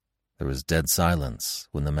 There was dead silence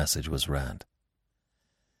when the message was read.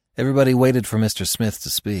 Everybody waited for Mr. Smith to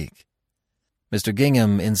speak. Mr.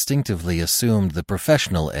 Gingham instinctively assumed the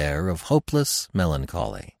professional air of hopeless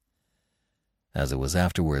melancholy. As it was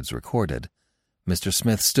afterwards recorded, Mr.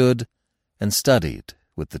 Smith stood and studied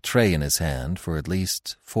with the tray in his hand for at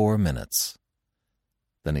least 4 minutes.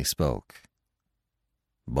 Then he spoke.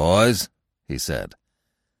 "Boys," he said,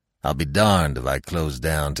 "I'll be darned if I close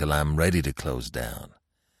down till I'm ready to close down.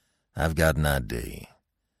 I've got an idea.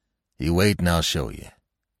 You wait and I'll show you."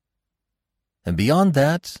 And beyond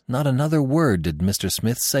that, not another word did Mr.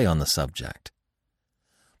 Smith say on the subject.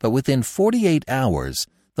 But within 48 hours,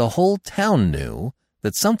 the whole town knew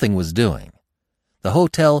that something was doing. The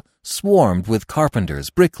hotel swarmed with carpenters,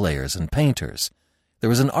 bricklayers, and painters. There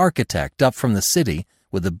was an architect up from the city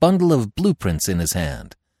with a bundle of blueprints in his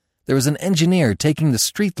hand. There was an engineer taking the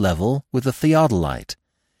street level with a theodolite,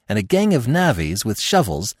 and a gang of navvies with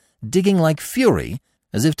shovels digging like fury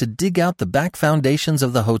as if to dig out the back foundations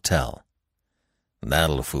of the hotel.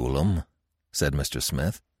 "That'll fool 'em," said Mr.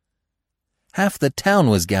 Smith. Half the town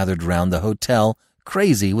was gathered round the hotel,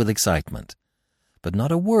 crazy with excitement. But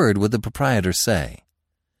not a word would the proprietor say.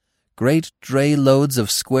 Great dray loads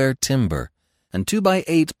of square timber and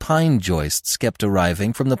 2x8 pine joists kept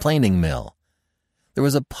arriving from the planing mill. There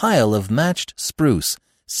was a pile of matched spruce,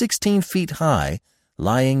 16 feet high,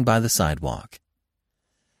 lying by the sidewalk.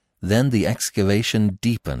 Then the excavation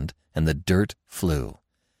deepened and the dirt flew,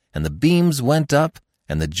 and the beams went up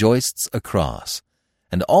and the joists across,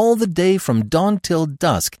 and all the day from dawn till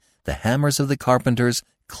dusk the hammers of the carpenters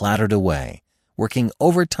clattered away, working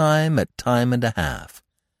overtime at time and a half.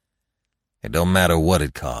 "It don't matter what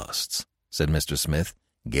it costs," said Mr. Smith.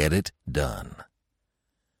 "Get it done."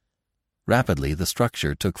 Rapidly the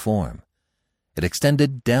structure took form. It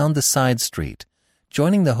extended down the side street,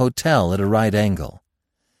 joining the hotel at a right angle.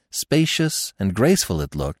 Spacious and graceful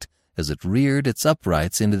it looked as it reared its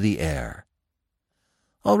uprights into the air.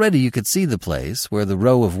 Already you could see the place where the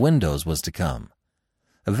row of windows was to come.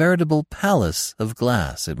 A veritable palace of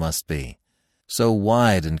glass it must be, so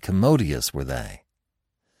wide and commodious were they.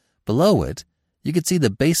 Below it, you could see the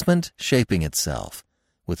basement shaping itself,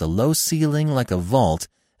 with a low ceiling like a vault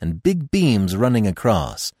and big beams running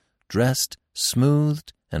across, dressed,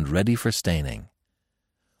 smoothed, and ready for staining.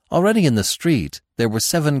 Already in the street there were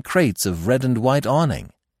 7 crates of red and white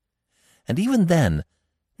awning. And even then,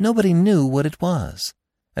 nobody knew what it was,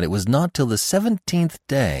 and it was not till the 17th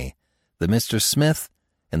day that Mr. Smith,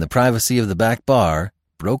 in the privacy of the back bar,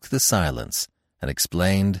 broke the silence and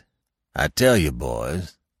explained, "I tell you,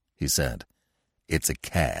 boys," he said, "it's a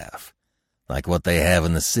calf, like what they have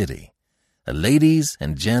in the city, a ladies'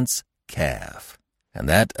 and gents' calf. And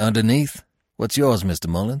that underneath, what's yours, Mr.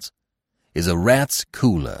 Mullins, is a rat's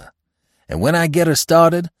cooler. And when I get her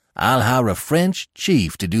started, I'll hire a French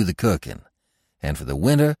chief to do the cooking. And for the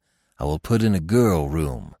winter, I will put in a girl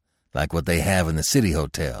room, like what they have in the city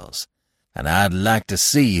hotels. And I'd like to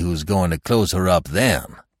see who's going to close her up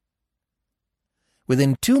then."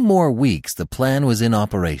 Within 2 more weeks, the plan was in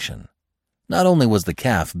operation. Not only was the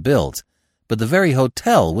calf built, but the very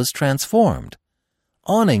hotel was transformed.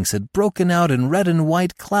 Awnings had broken out in red and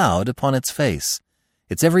white cloud upon its face.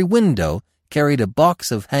 Its every window carried a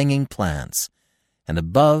box of hanging plants, and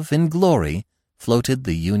above, in glory, floated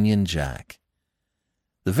the Union Jack.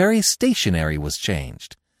 The very stationery was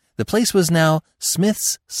changed. The place was now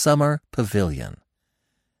Smith's Summer Pavilion.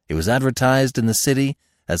 It was advertised in the city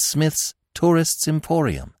as Smith's Tourists'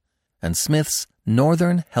 Emporium and Smith's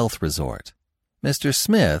Northern Health Resort. Mr.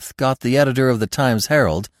 Smith got the editor of the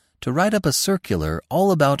Times-Herald to write up a circular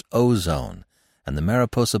all about ozone and the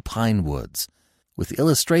Mariposa pine woods, with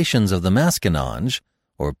illustrations of the maskinonge,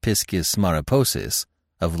 or Piscis mariposis,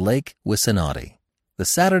 of Lake Wissanotti. The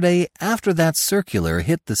Saturday after that circular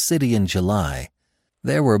hit the city in July,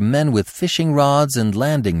 there were men with fishing rods and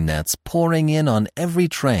landing nets pouring in on every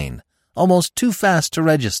train, almost too fast to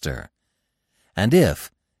register. And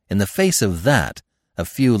if, in the face of that, a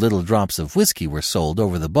few little drops of whiskey were sold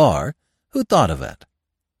over the bar, who thought of it?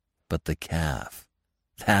 But the calf.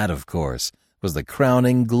 That, of course, was the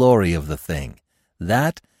crowning glory of the thing.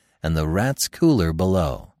 That and the Rat's Cooler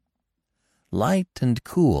below. Light and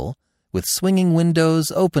cool, with swinging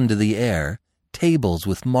windows open to the air, tables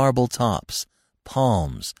with marble tops,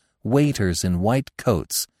 palms, waiters in white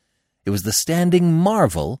coats. It was the standing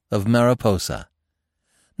marvel of Mariposa.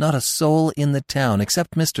 Not a soul in the town,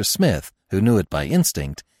 except Mr. Smith, who knew it by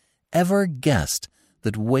instinct, ever guessed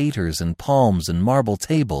that waiters and palms and marble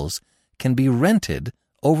tables can be rented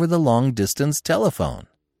over the long-distance telephone.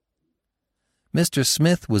 Mr.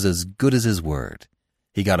 Smith was as good as his word.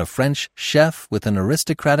 He got a French chef with an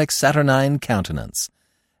aristocratic saturnine countenance,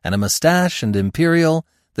 and a mustache and imperial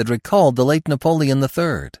that recalled the late Napoleon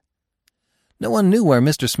III. No one knew where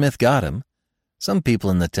Mr. Smith got him. Some people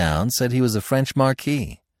in the town said he was a French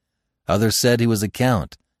marquis. Others said he was a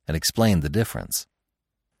count, and explained the difference.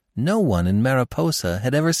 No one in Mariposa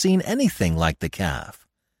had ever seen anything like the calf.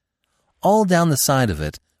 All down the side of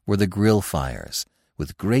it were the grill fires,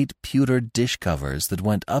 with great pewter dish covers that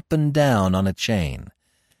went up and down on a chain,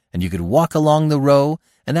 and you could walk along the row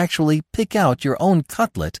and actually pick out your own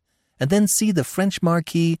cutlet and then see the French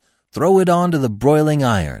marquis throw it onto the broiling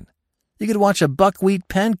iron. You could watch a buckwheat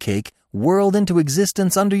pancake whirled into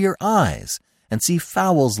existence under your eyes and see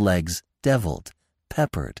fowl's legs deviled,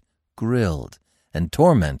 peppered, grilled, and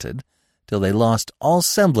tormented till they lost all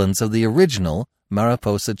semblance of the original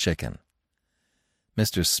Mariposa chicken.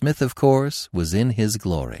 Mr. Smith, of course, was in his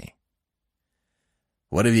glory.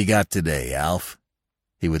 "What have you got today, Alf?"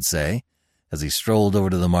 he would say, as he strolled over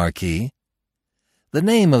to the marquee. The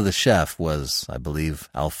name of the chef was, I believe,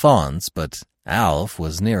 Alphonse, but Alf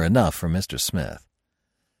was near enough for Mr. Smith.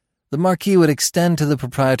 The marquis would extend to the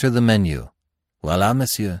proprietor the menu. "Voilà,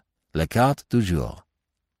 monsieur, la carte du jour."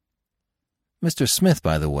 Mr. Smith,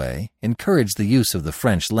 by the way, encouraged the use of the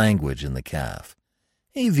French language in the calf.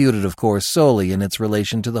 He viewed it, of course, solely in its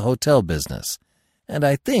relation to the hotel business, and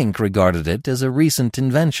I think regarded it as a recent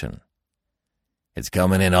invention. "It's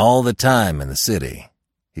coming in all the time in the city,"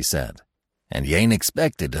 he said, "and you ain't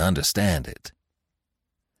expected to understand it."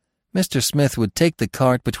 Mr. Smith would take the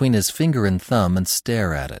cart between his finger and thumb and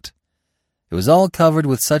stare at it. It was all covered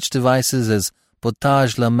with such devices as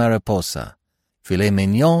potage la mariposa, filet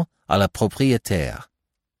mignon à la propriétaire,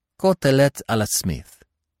 côtelette à la Smith,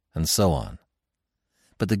 and so on.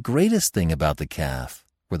 But the greatest thing about the calf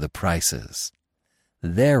were the prices.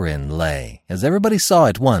 Therein lay, as everybody saw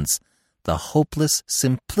at once, the hopeless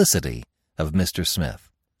simplicity of Mr.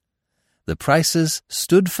 Smith. The prices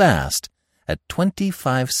stood fast at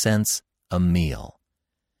 25 cents a meal.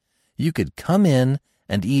 You could come in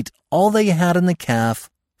and eat all they had in the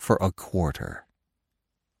calf for a quarter.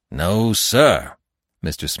 "No, sir,"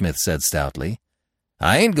 Mr. Smith said stoutly.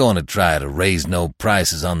 "I ain't going to try to raise no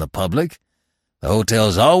prices on the public. The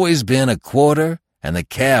hotel's always been a quarter, and the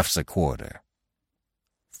calf's a quarter."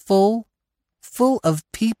 Full? Full of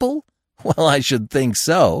people? Well, I should think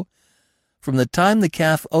so. From the time the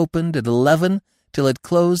calf opened at 11 till it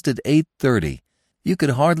closed at 8:30, you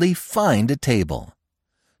could hardly find a table.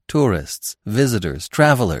 Tourists, visitors,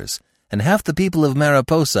 travelers, and half the people of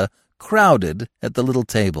Mariposa crowded at the little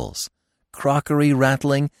tables, crockery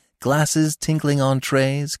rattling, glasses tinkling on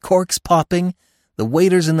trays, corks popping, the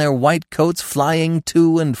waiters in their white coats flying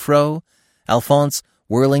to and fro, Alphonse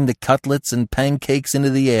whirling the cutlets and pancakes into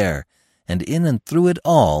the air, and in and through it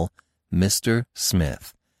all, Mr.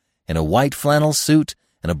 Smith, in a white flannel suit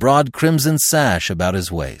and a broad crimson sash about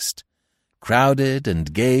his waist, crowded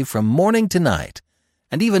and gay from morning to night,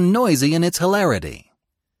 and even noisy in its hilarity.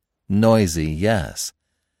 Noisy, yes.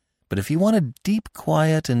 But if you wanted deep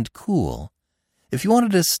quiet and cool, if you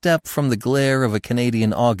wanted to step from the glare of a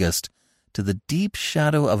Canadian August to the deep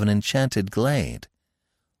shadow of an enchanted glade,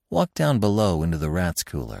 walk down below into the Rat's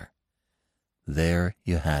Cooler. There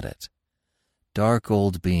you had it. Dark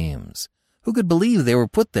old beams. Who could believe they were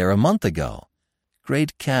put there a month ago?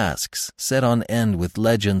 great casks set on end with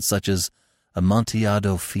legends such as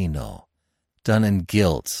Amontillado Fino, done in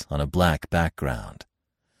gilt on a black background,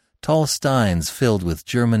 tall steins filled with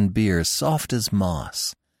German beer soft as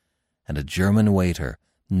moss, and a German waiter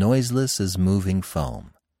noiseless as moving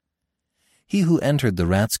foam. He who entered the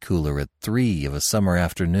Rat's Cooler at 3 of a summer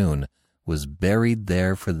afternoon was buried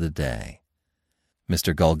there for the day.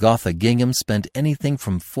 Mr. Golgotha Gingham spent anything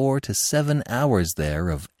from 4 to 7 hours there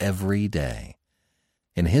of every day.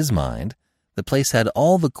 In his mind, the place had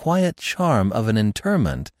all the quiet charm of an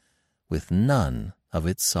interment with none of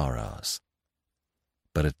its sorrows.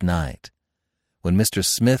 But at night, when Mr.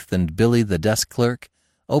 Smith and Billy the desk clerk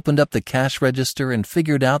opened up the cash register and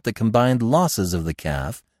figured out the combined losses of the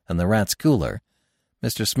calf and the Rat's Cooler,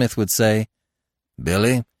 Mr. Smith would say,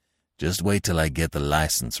 "Billy, just wait till I get the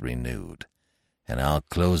license renewed, and I'll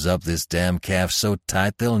close up this damn calf so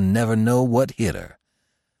tight they'll never know what hit her.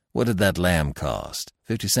 What did that lamb cost?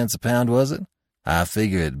 50 cents a pound, was it? I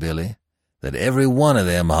figure it, Billy, that every one of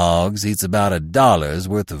them hogs eats about $1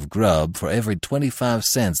 worth of grub for every 25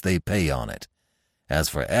 cents they pay on it. As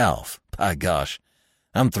for Alf, by gosh,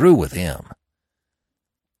 I'm through with him."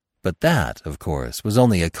 But that, of course, was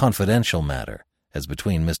only a confidential matter, as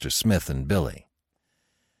between Mr. Smith and Billy.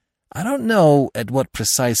 I don't know at what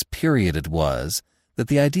precise period it was that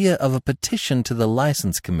the idea of a petition to the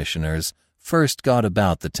license commissioners first got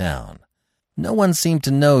about the town. No one seemed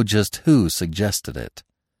to know just who suggested it.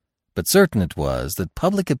 But certain it was that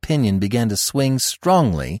public opinion began to swing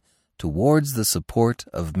strongly towards the support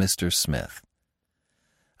of Mr. Smith.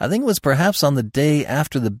 I think it was perhaps on the day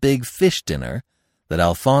after the big fish dinner that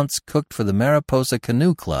Alphonse cooked for the Mariposa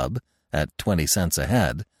Canoe Club at 20 cents a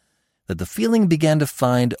head, that the feeling began to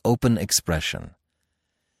find open expression.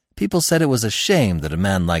 People said it was a shame that a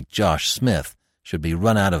man like Josh Smith should be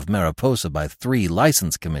run out of Mariposa by 3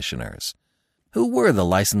 license commissioners. Who were the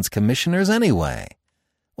license commissioners anyway?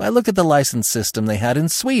 Why, look at the license system they had in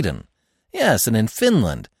Sweden. Yes, and in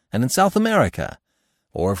Finland, and in South America.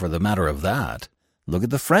 Or, for the matter of that, look at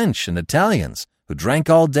the French and Italians who drank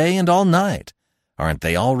all day and all night. Aren't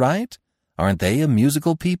they all right? Aren't they a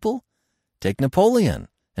musical people? Take Napoleon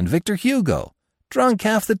and Victor Hugo, drunk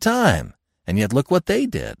half the time, and yet look what they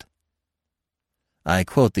did. I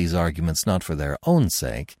quote these arguments not for their own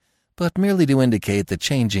sake, but merely to indicate the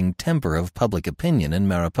changing temper of public opinion in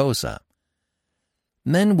Mariposa.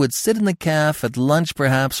 Men would sit in the cafe at lunch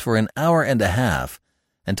perhaps for an hour and a half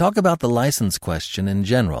and talk about the license question in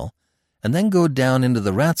general, and then go down into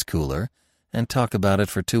the Rat's Cooler and talk about it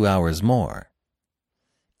for 2 hours more.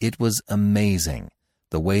 It was amazing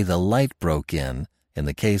the way the light broke in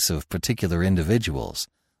the case of particular individuals,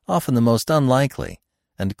 often the most unlikely,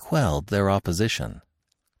 and quelled their opposition.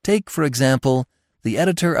 Take, for example, the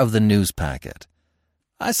editor of the Newspacket.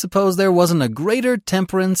 I suppose there wasn't a greater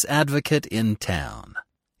temperance advocate in town.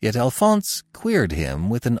 Yet Alphonse queered him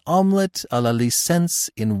with an omelette à la licence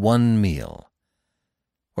in one meal.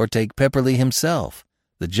 Or take Pepperleigh himself,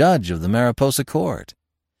 the judge of the Mariposa court.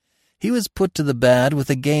 He was put to the bad with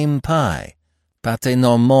a game pie, pâté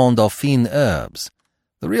normand aux fines herbes,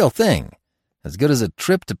 the real thing, as good as a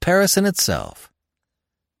trip to Paris in itself.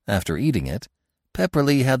 After eating it,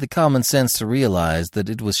 Pepperleigh had the common sense to realize that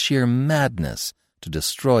it was sheer madness to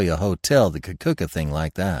destroy a hotel that could cook a thing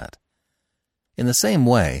like that. In the same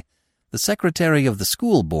way, the secretary of the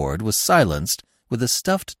school board was silenced with a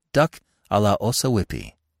stuffed duck à la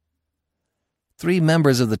Ossawippi. 3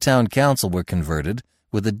 members of the town council were converted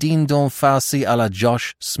with a din-don farci à la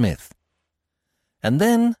Josh Smith. And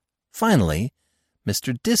then, finally,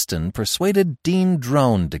 Mr. Diston persuaded Dean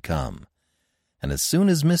Drone to come, and as soon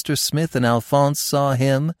as Mr. Smith and Alphonse saw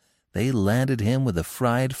him, they landed him with a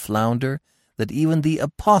fried flounder that even the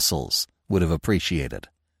apostles would have appreciated.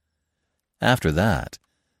 After that,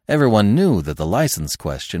 everyone knew that the license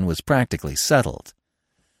question was practically settled.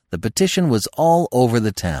 The petition was all over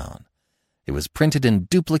the town. It was printed in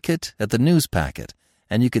duplicate at the Newspacket,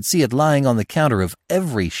 and you could see it lying on the counter of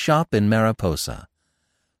every shop in Mariposa.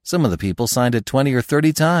 Some of the people signed it 20 or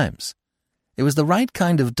 30 times. It was the right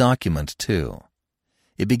kind of document, too.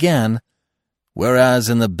 It began, "Whereas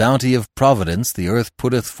in the bounty of Providence the earth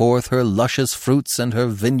putteth forth her luscious fruits and her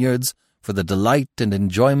vineyards for the delight and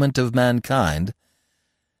enjoyment of mankind."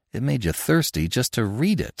 It made you thirsty just to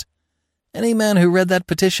read it. Any man who read that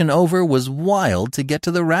petition over was wild to get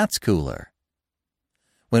to the Rat's Cooler.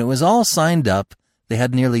 When it was all signed up, they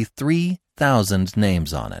had nearly 3,000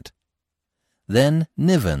 names on it. Then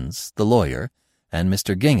Nivens, the lawyer, and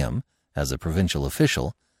Mr. Gingham, as a provincial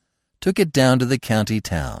official, took it down to the county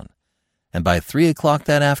town, and by 3 o'clock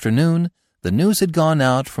that afternoon, the news had gone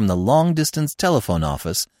out from the long-distance telephone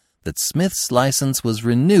office that Smith's license was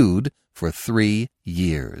renewed for 3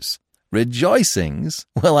 years. Rejoicings?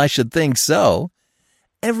 Well, I should think so.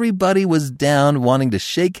 Everybody was down wanting to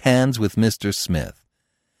shake hands with Mr. Smith.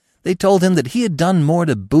 They told him that he had done more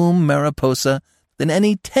to boom Mariposa than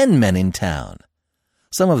any 10 men in town.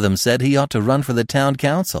 Some of them said he ought to run for the town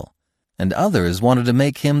council, and others wanted to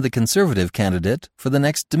make him the Conservative candidate for the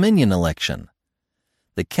next Dominion election.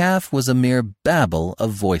 The calf was a mere babble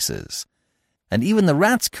of voices, and even the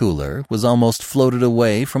rat's cooler was almost floated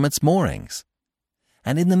away from its moorings.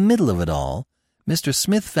 And in the middle of it all, Mr.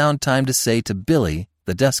 Smith found time to say to Billy,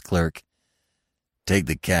 the desk clerk, "Take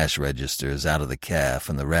the cash registers out of the calf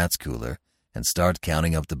and the rat's cooler and start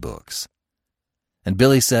counting up the books." And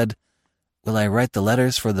Billy said, "Will I write the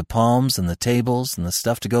letters for the palms and the tables and the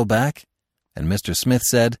stuff to go back?" And Mr. Smith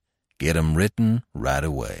said, "Get 'em written right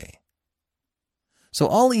away." So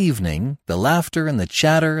all evening, the laughter and the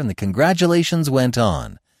chatter and the congratulations went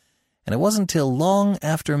on, and it wasn't till long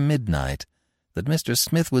after midnight that Mr.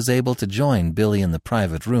 Smith was able to join Billy in the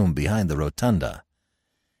private room behind the rotunda.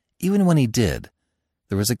 Even when he did,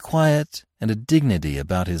 there was a quiet and a dignity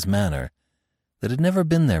about his manner that had never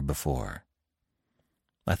been there before.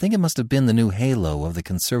 I think it must have been the new halo of the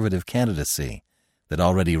Conservative candidacy that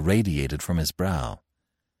already radiated from his brow.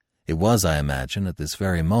 It was, I imagine, at this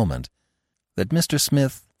very moment that Mr.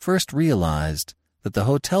 Smith first realized that the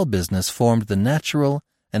hotel business formed the natural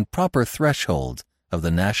and proper threshold of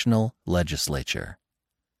the national legislature.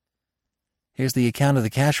 "Here's the account of the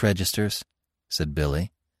cash registers," said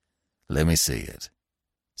Billy. "Let me see it,"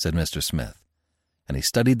 said Mr. Smith, and he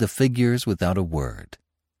studied the figures without a word.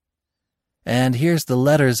 "And here's the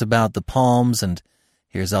letters about the palms, and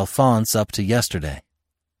here's Alphonse up to yesterday."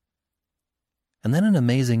 And then an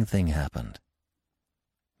amazing thing happened.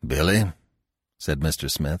 "Billy," said Mr.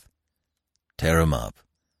 Smith, "tear 'em up.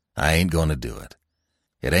 I ain't going to do it.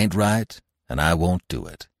 It ain't right, and I won't do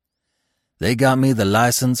it. They got me the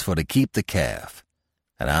license for to keep the calf,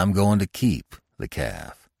 and I'm going to keep the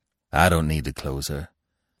calf. I don't need to close her.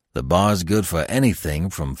 The bar's good for anything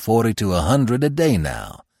from 40 to 100 a day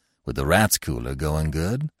now, with the rat's cooler going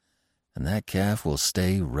good, and that calf will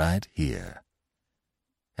stay right here."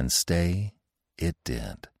 And stay it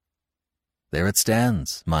did. There it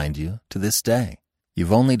stands, mind you, to this day.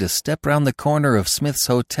 You've only to step round the corner of Smith's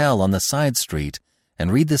Hotel on the side street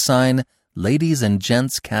and read the sign, "Ladies and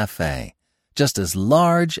Gents Cafe," just as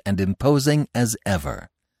large and imposing as ever.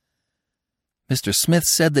 Mr. Smith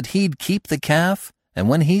said that he'd keep the calf, and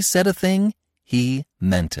when he said a thing, he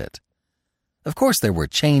meant it. Of course there were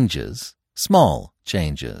changes, small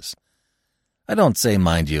changes. I don't say,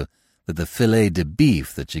 mind you, that the filet de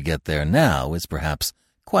beef that you get there now is perhaps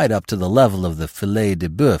quite up to the level of the filet de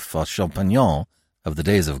boeuf au champignon of the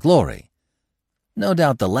days of glory. No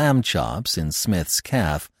doubt the lamb chops in Smith's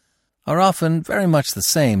calf are often very much the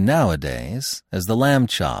same nowadays as the lamb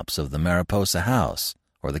chops of the Mariposa House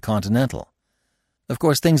or the Continental. Of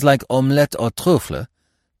course, things like omelette au truffle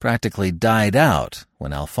practically died out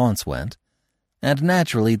when Alphonse went, and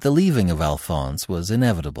naturally the leaving of Alphonse was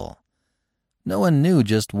inevitable. No one knew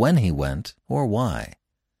just when he went or why,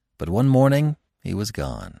 but one morning he was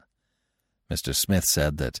gone. Mr. Smith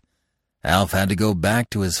said that Alf had to go back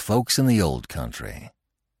to his folks in the old country.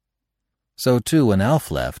 So, too, when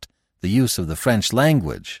Alf left, the use of the French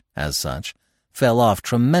language, as such, fell off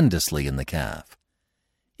tremendously in the calf.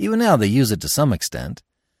 Even now they use it to some extent.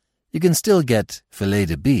 You can still get filet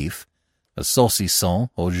de beef, a saucisson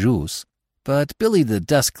au jus, but Billy the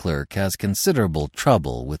desk clerk has considerable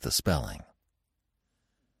trouble with the spelling.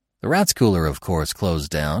 The rat's cooler, of course, closed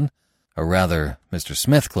down, or rather, Mr.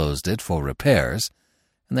 Smith closed it for repairs,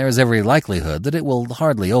 and there is every likelihood that it will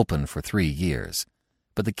hardly open for 3 years.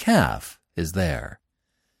 But the calf is there.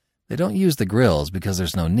 They don't use the grills because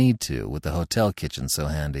there's no need to, with the hotel kitchen so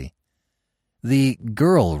handy. The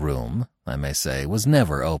girl room, I may say, was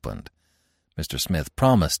never opened. Mr. Smith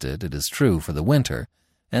promised it, it is true, for the winter,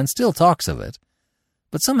 and still talks of it,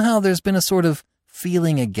 but somehow there's been a sort of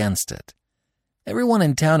feeling against it. Everyone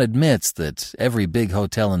in town admits that every big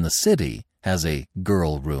hotel in the city has a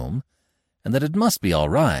girl room, and that it must be all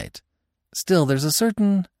right. Still, there's a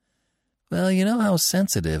certain, well, you know how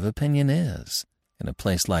sensitive opinion is in a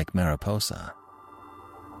place like Mariposa.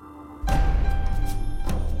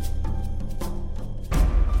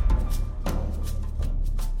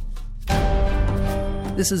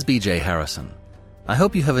 This is B.J. Harrison. I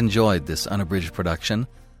hope you have enjoyed this unabridged production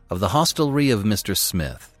of The Hostelry of Mr.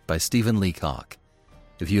 Smith by Stephen Leacock.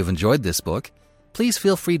 If you have enjoyed this book, please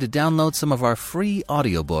feel free to download some of our free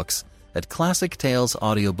audiobooks at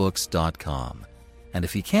classictalesaudiobooks.com. And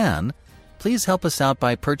if you can, please help us out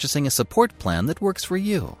by purchasing a support plan that works for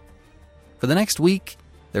you. For the next week,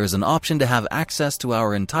 there is an option to have access to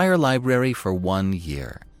our entire library for 1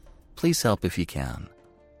 year. Please help if you can.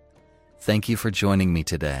 Thank you for joining me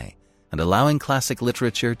today and allowing classic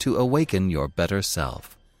literature to awaken your better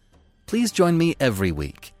self. Please join me every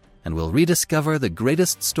week, and we'll rediscover the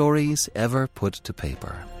greatest stories ever put to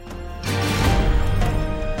paper.